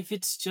 And if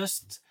it's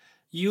just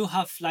you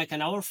have like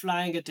an hour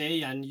flying a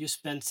day and you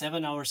spend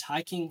 7 hours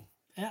hiking,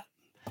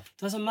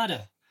 doesn't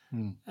matter.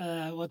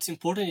 Mm. What's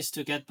important is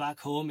to get back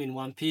home in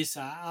one piece.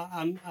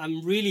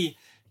 I'm really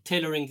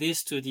tailoring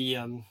this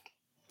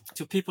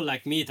to people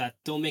like me that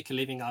don't make a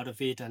living out of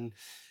it and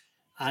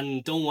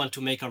don't want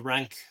to make a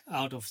rank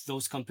out of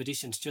those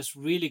competitions. Just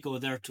really go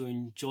there to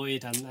enjoy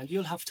it, and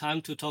you'll have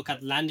time to talk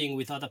at landing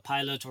with other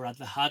pilots or at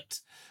the hut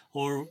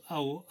or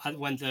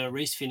when the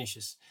race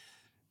finishes.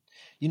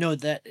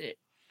 That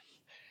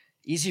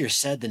easier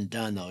said than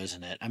done, though,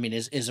 isn't it? I mean,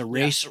 as a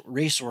Yeah.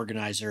 race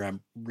organizer,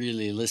 I'm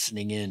really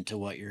listening in to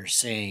what you're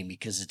saying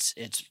because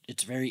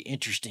it's very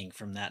interesting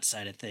from that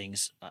side of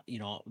things.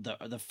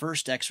 The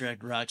first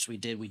X-Rec Rocks we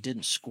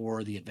didn't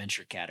score the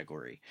adventure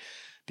category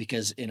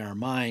because in our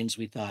minds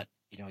we thought,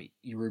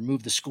 you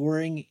remove the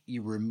scoring,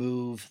 you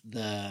remove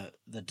the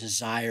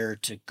desire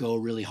to go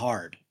really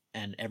hard,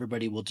 and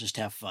everybody will just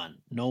have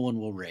fun. No one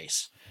will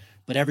race,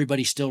 but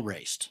everybody still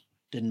raced.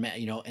 Didn't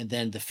matter, and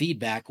then the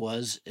feedback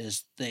is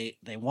they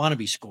want to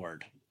be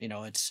scored,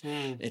 It's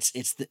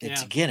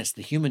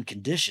the human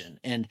condition.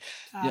 And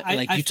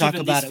like you I've talk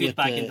given about this it with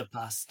feedback in the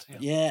past.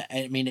 yeah,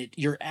 I mean,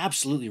 you're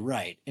absolutely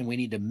right. And we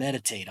need to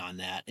meditate on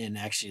that and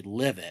actually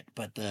live it.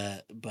 But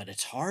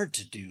it's hard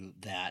to do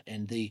that.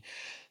 And the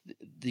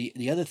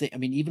other thing, I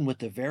mean, even with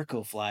the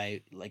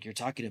Vercofly, like you're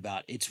talking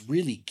about, it's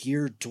really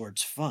geared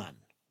towards fun.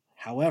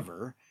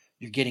 However,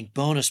 you're getting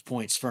bonus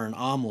points for an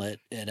omelet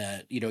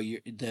at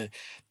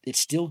it's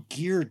still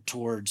geared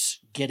towards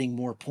getting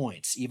more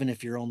points, even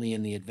if you're only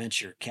in the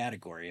adventure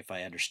category, if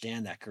I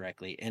understand that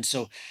correctly. And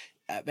so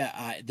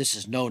this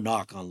is no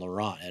knock on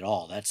Laurent at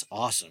all. That's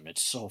awesome.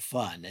 It's so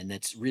fun and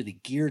it's really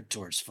geared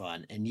towards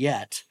fun. And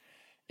yet,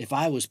 if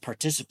I was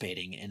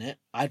participating in it,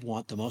 I'd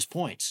want the most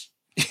points.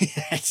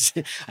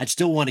 I'd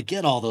still want to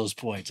get all those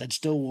points. I'd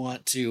still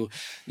want to,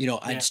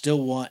 I'd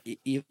still want,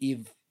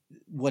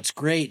 what's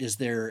great is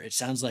it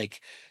sounds like,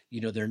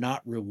 they're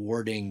not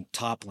rewarding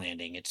top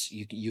landing. It's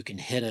you can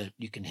hit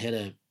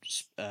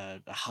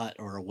a hut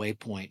or a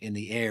waypoint in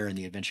the air in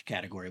the adventure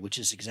category, which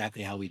is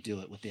exactly how we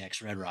do it with the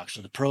X Red Rock.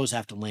 So the pros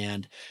have to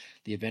land,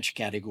 the adventure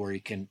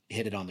category can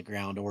hit it on the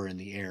ground or in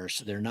the air.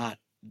 So they're not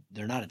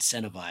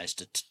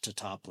incentivized to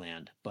top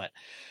land, but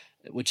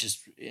which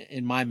is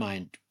in my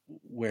mind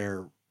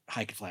where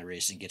hike and fly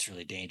racing gets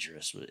really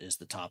dangerous is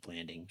the top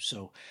landing.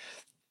 So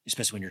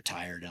especially when you're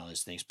tired and all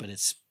those things, but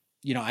it's,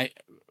 I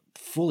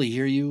fully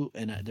hear you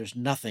and there's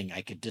nothing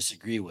I could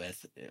disagree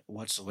with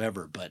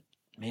whatsoever, but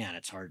man,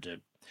 it's hard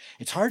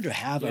to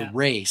have a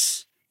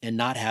race and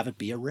not have it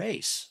be a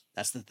race.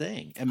 That's the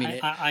thing. I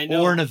mean, I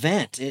know. Or an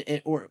event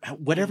or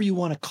whatever you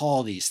want to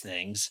call these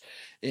things.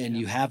 And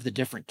you have the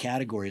different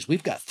categories.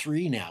 We've got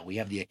 3 now. We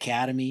have the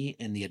Academy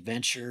and the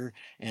Adventure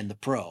and the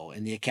Pro,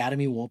 and the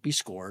Academy won't be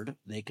scored.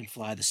 They can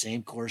fly the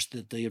same course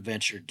that the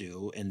Adventure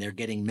do, and they're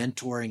getting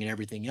mentoring and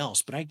everything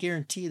else, but I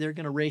guarantee they're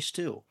going to race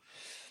too.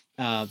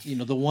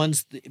 The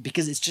ones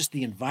because it's just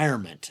the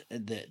environment.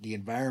 The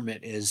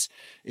environment is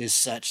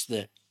such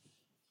that,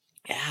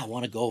 I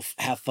want to go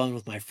have fun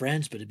with my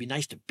friends, but it'd be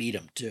nice to beat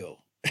them too.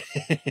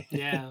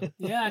 No,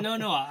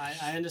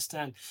 I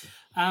understand.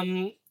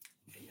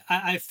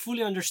 I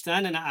fully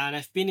understand, and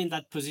I've been in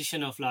that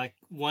position of like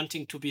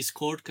wanting to be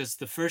scored, because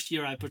the first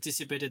year I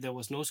participated there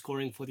was no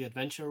scoring for the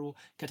adventure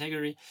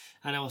category,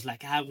 and I was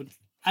like, I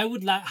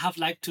would have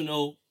liked to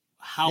know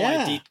how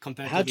I did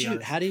compared to the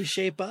others. How do you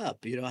shape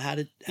up? How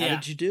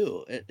did you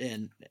do?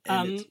 And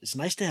it's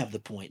nice to have the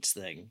points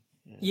thing.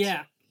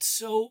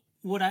 So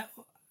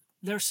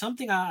there's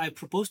something I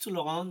proposed to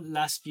Laurent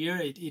last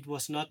year. It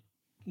was not.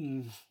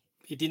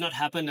 It did not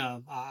happen.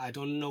 I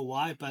don't know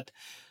why, but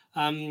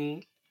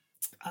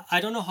I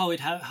don't know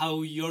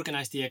how you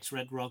organize the X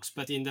Red Rocks.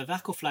 But in the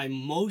Vercofly,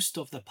 most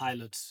of the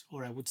pilots,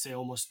 or I would say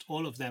almost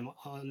all of them,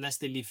 unless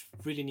they live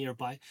really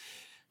nearby,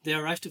 they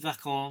arrive to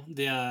Vercon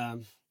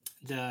the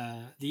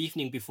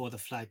evening before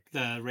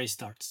the race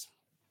starts.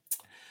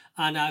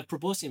 And I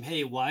proposed him,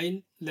 hey,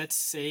 why? Let's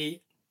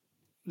say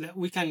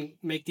we can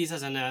make this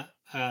as an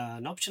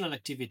optional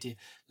activity.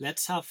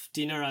 Let's have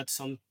dinner at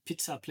some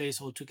pizza place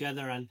all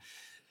together, and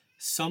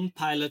some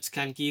pilots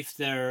can give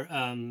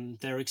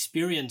their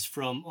experience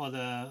from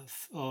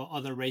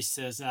other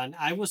races. And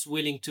I was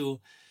willing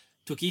to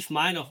give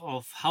mine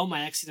of how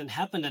my accident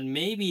happened, and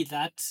maybe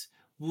that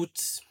would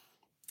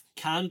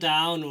calm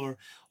down or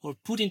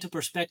put into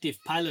perspective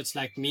pilots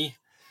like me,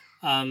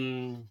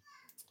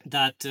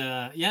 that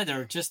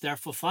they're just there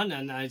for fun,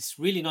 and it's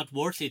really not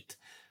worth it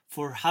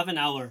for half an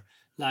hour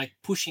like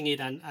pushing it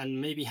and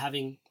maybe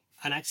having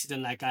an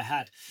accident like I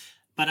had.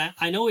 But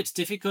I know it's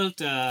difficult.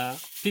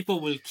 People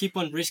will keep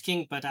on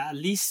risking, but at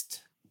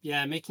least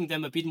making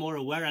them a bit more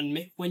aware.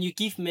 And when you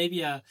give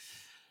maybe a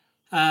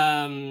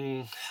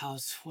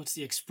what's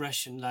the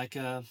expression, like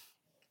a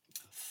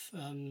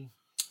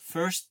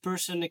first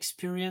person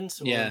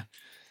experience or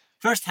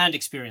first hand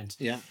experience,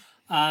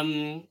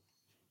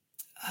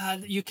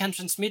 you can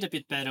transmit a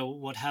bit better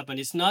what happened.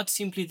 It's not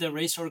simply the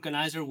race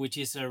organizer, which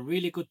is a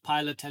really good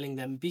pilot, telling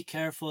them, be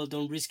careful,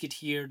 don't risk it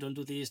here, don't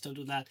do this, don't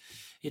do that.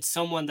 It's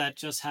someone that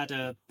just had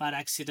a bad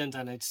accident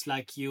and it's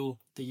like you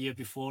the year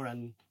before.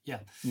 And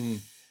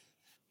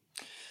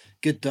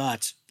Good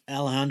thoughts.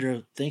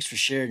 Alejandro, thanks for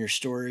sharing your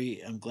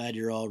story. I'm glad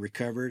you're all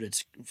recovered.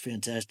 It's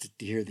fantastic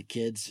to hear the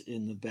kids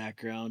in the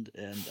background,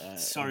 and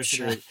sorry I'm for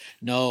sure. that.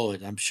 No,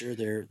 I'm sure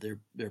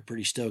they're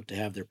pretty stoked to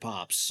have their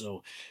pops.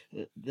 So,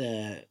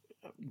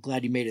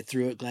 glad you made it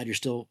through it. Glad you're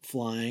still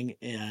flying,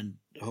 and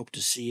hope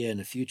to see you in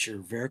a future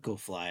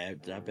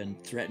Vercofly. I've been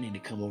threatening to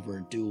come over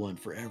and do one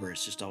forever.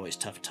 It's just always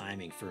tough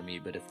timing for me.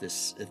 But if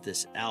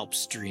this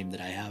Alps dream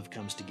that I have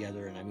comes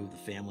together and I move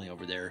the family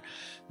over there,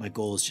 my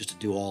goal is just to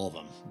do all of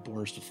them: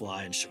 Borns to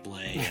Fly and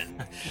Chablais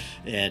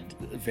and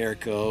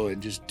Verco,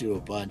 and just do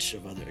a bunch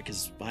of other.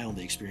 Because my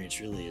only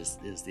experience really is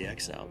the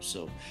X Alps.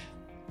 So,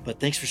 but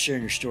thanks for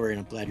sharing your story, and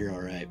I'm glad you're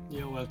all right.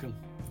 You're welcome.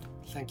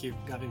 Thank you,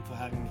 Gavin, for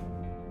having me.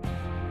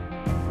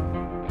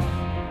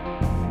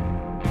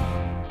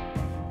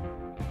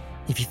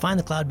 If you find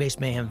the Cloud-Based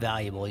Mayhem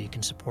valuable, you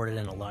can support it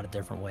in a lot of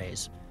different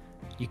ways.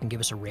 You can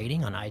give us a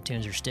rating on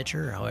iTunes or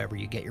Stitcher, or however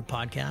you get your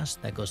podcast.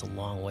 That goes a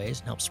long ways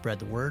and helps spread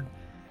the word.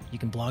 You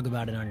can blog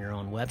about it on your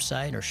own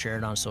website or share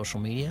it on social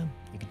media.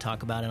 You can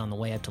talk about it on the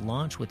way up to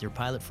launch with your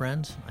pilot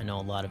friends. I know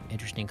a lot of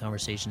interesting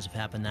conversations have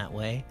happened that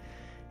way.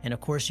 And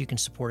of course, you can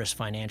support us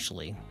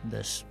financially.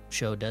 This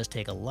show does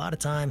take a lot of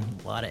time,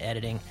 a lot of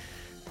editing,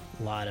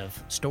 a lot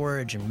of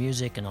storage and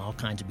music and all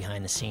kinds of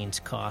behind the scenes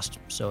cost.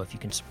 So if you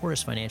can support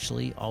us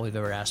financially, all we've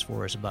ever asked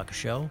for is $1 a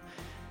show.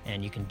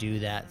 And you can do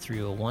that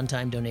through a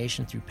one-time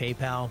donation through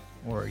PayPal,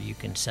 or you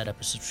can set up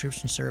a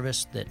subscription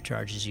service that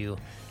charges you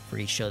for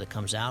each show that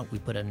comes out. We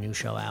put a new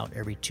show out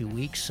every 2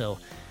 weeks. So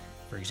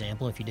for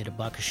example, if you did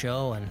 $1 a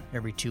show and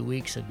every 2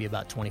 weeks, it'd be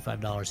about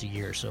 $25 a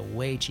year. So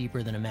way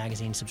cheaper than a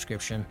magazine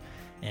subscription.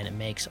 And it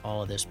makes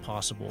all of this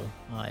possible.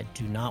 I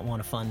do not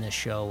want to fund this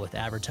show with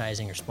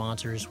advertising or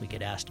sponsors. We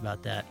get asked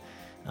about that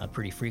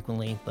pretty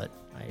frequently, but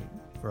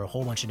for a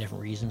whole bunch of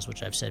different reasons,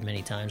 which I've said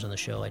many times on the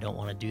show, I don't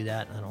want to do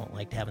that. I don't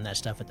like having that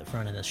stuff at the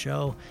front of the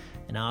show.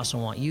 And I also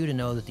want you to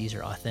know that these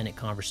are authentic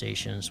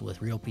conversations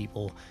with real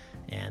people,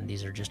 and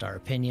these are just our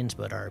opinions,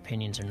 but our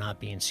opinions are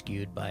not being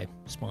skewed by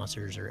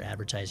sponsors or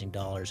advertising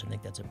dollars. I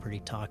think that's a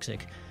pretty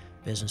toxic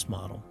business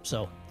model.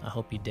 So I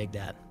hope you dig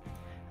that.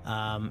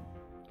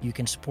 You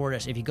can support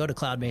us. If you go to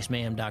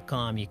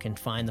cloudbasedmayhem.com, you can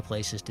find the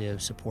places to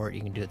support.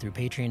 You can do it through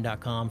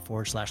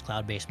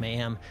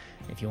patreon.com/cloudbasedmayhem.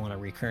 If you want a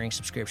recurring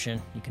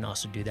subscription, you can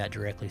also do that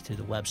directly through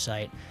the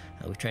website.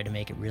 We've tried to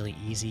make it really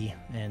easy,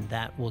 and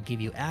that will give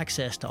you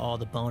access to all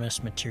the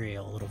bonus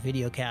material, little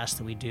video casts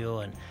that we do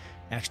and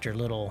extra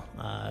little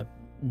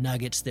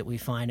nuggets that we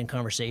find in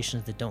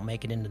conversations that don't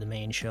make it into the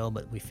main show,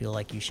 but we feel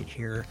like you should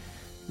hear.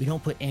 We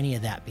don't put any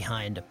of that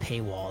behind a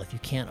paywall. If you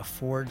can't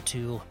afford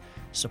to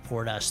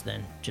support us,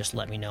 then just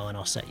let me know and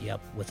I'll set you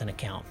up with an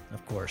account.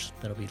 Of course,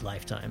 that'll be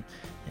lifetime,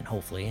 and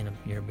hopefully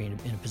you're being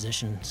in a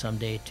position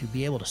someday to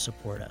be able to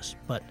support us.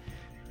 But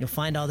you'll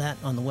find all that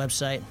on the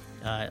website.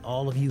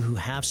 All of you who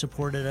have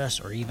supported us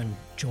or even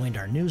joined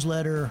our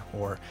newsletter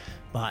or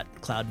bought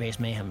Cloud-Based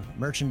Mayhem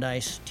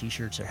merchandise,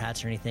 t-shirts or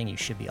hats or anything, you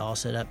should be all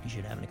set up. You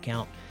should have an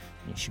account,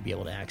 and you should be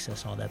able to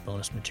access all that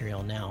bonus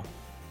material now.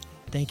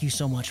 Thank you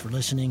so much for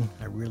listening.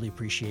 I really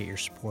appreciate your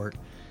support,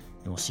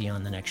 and we'll see you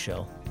on the next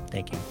show.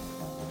 Thank you.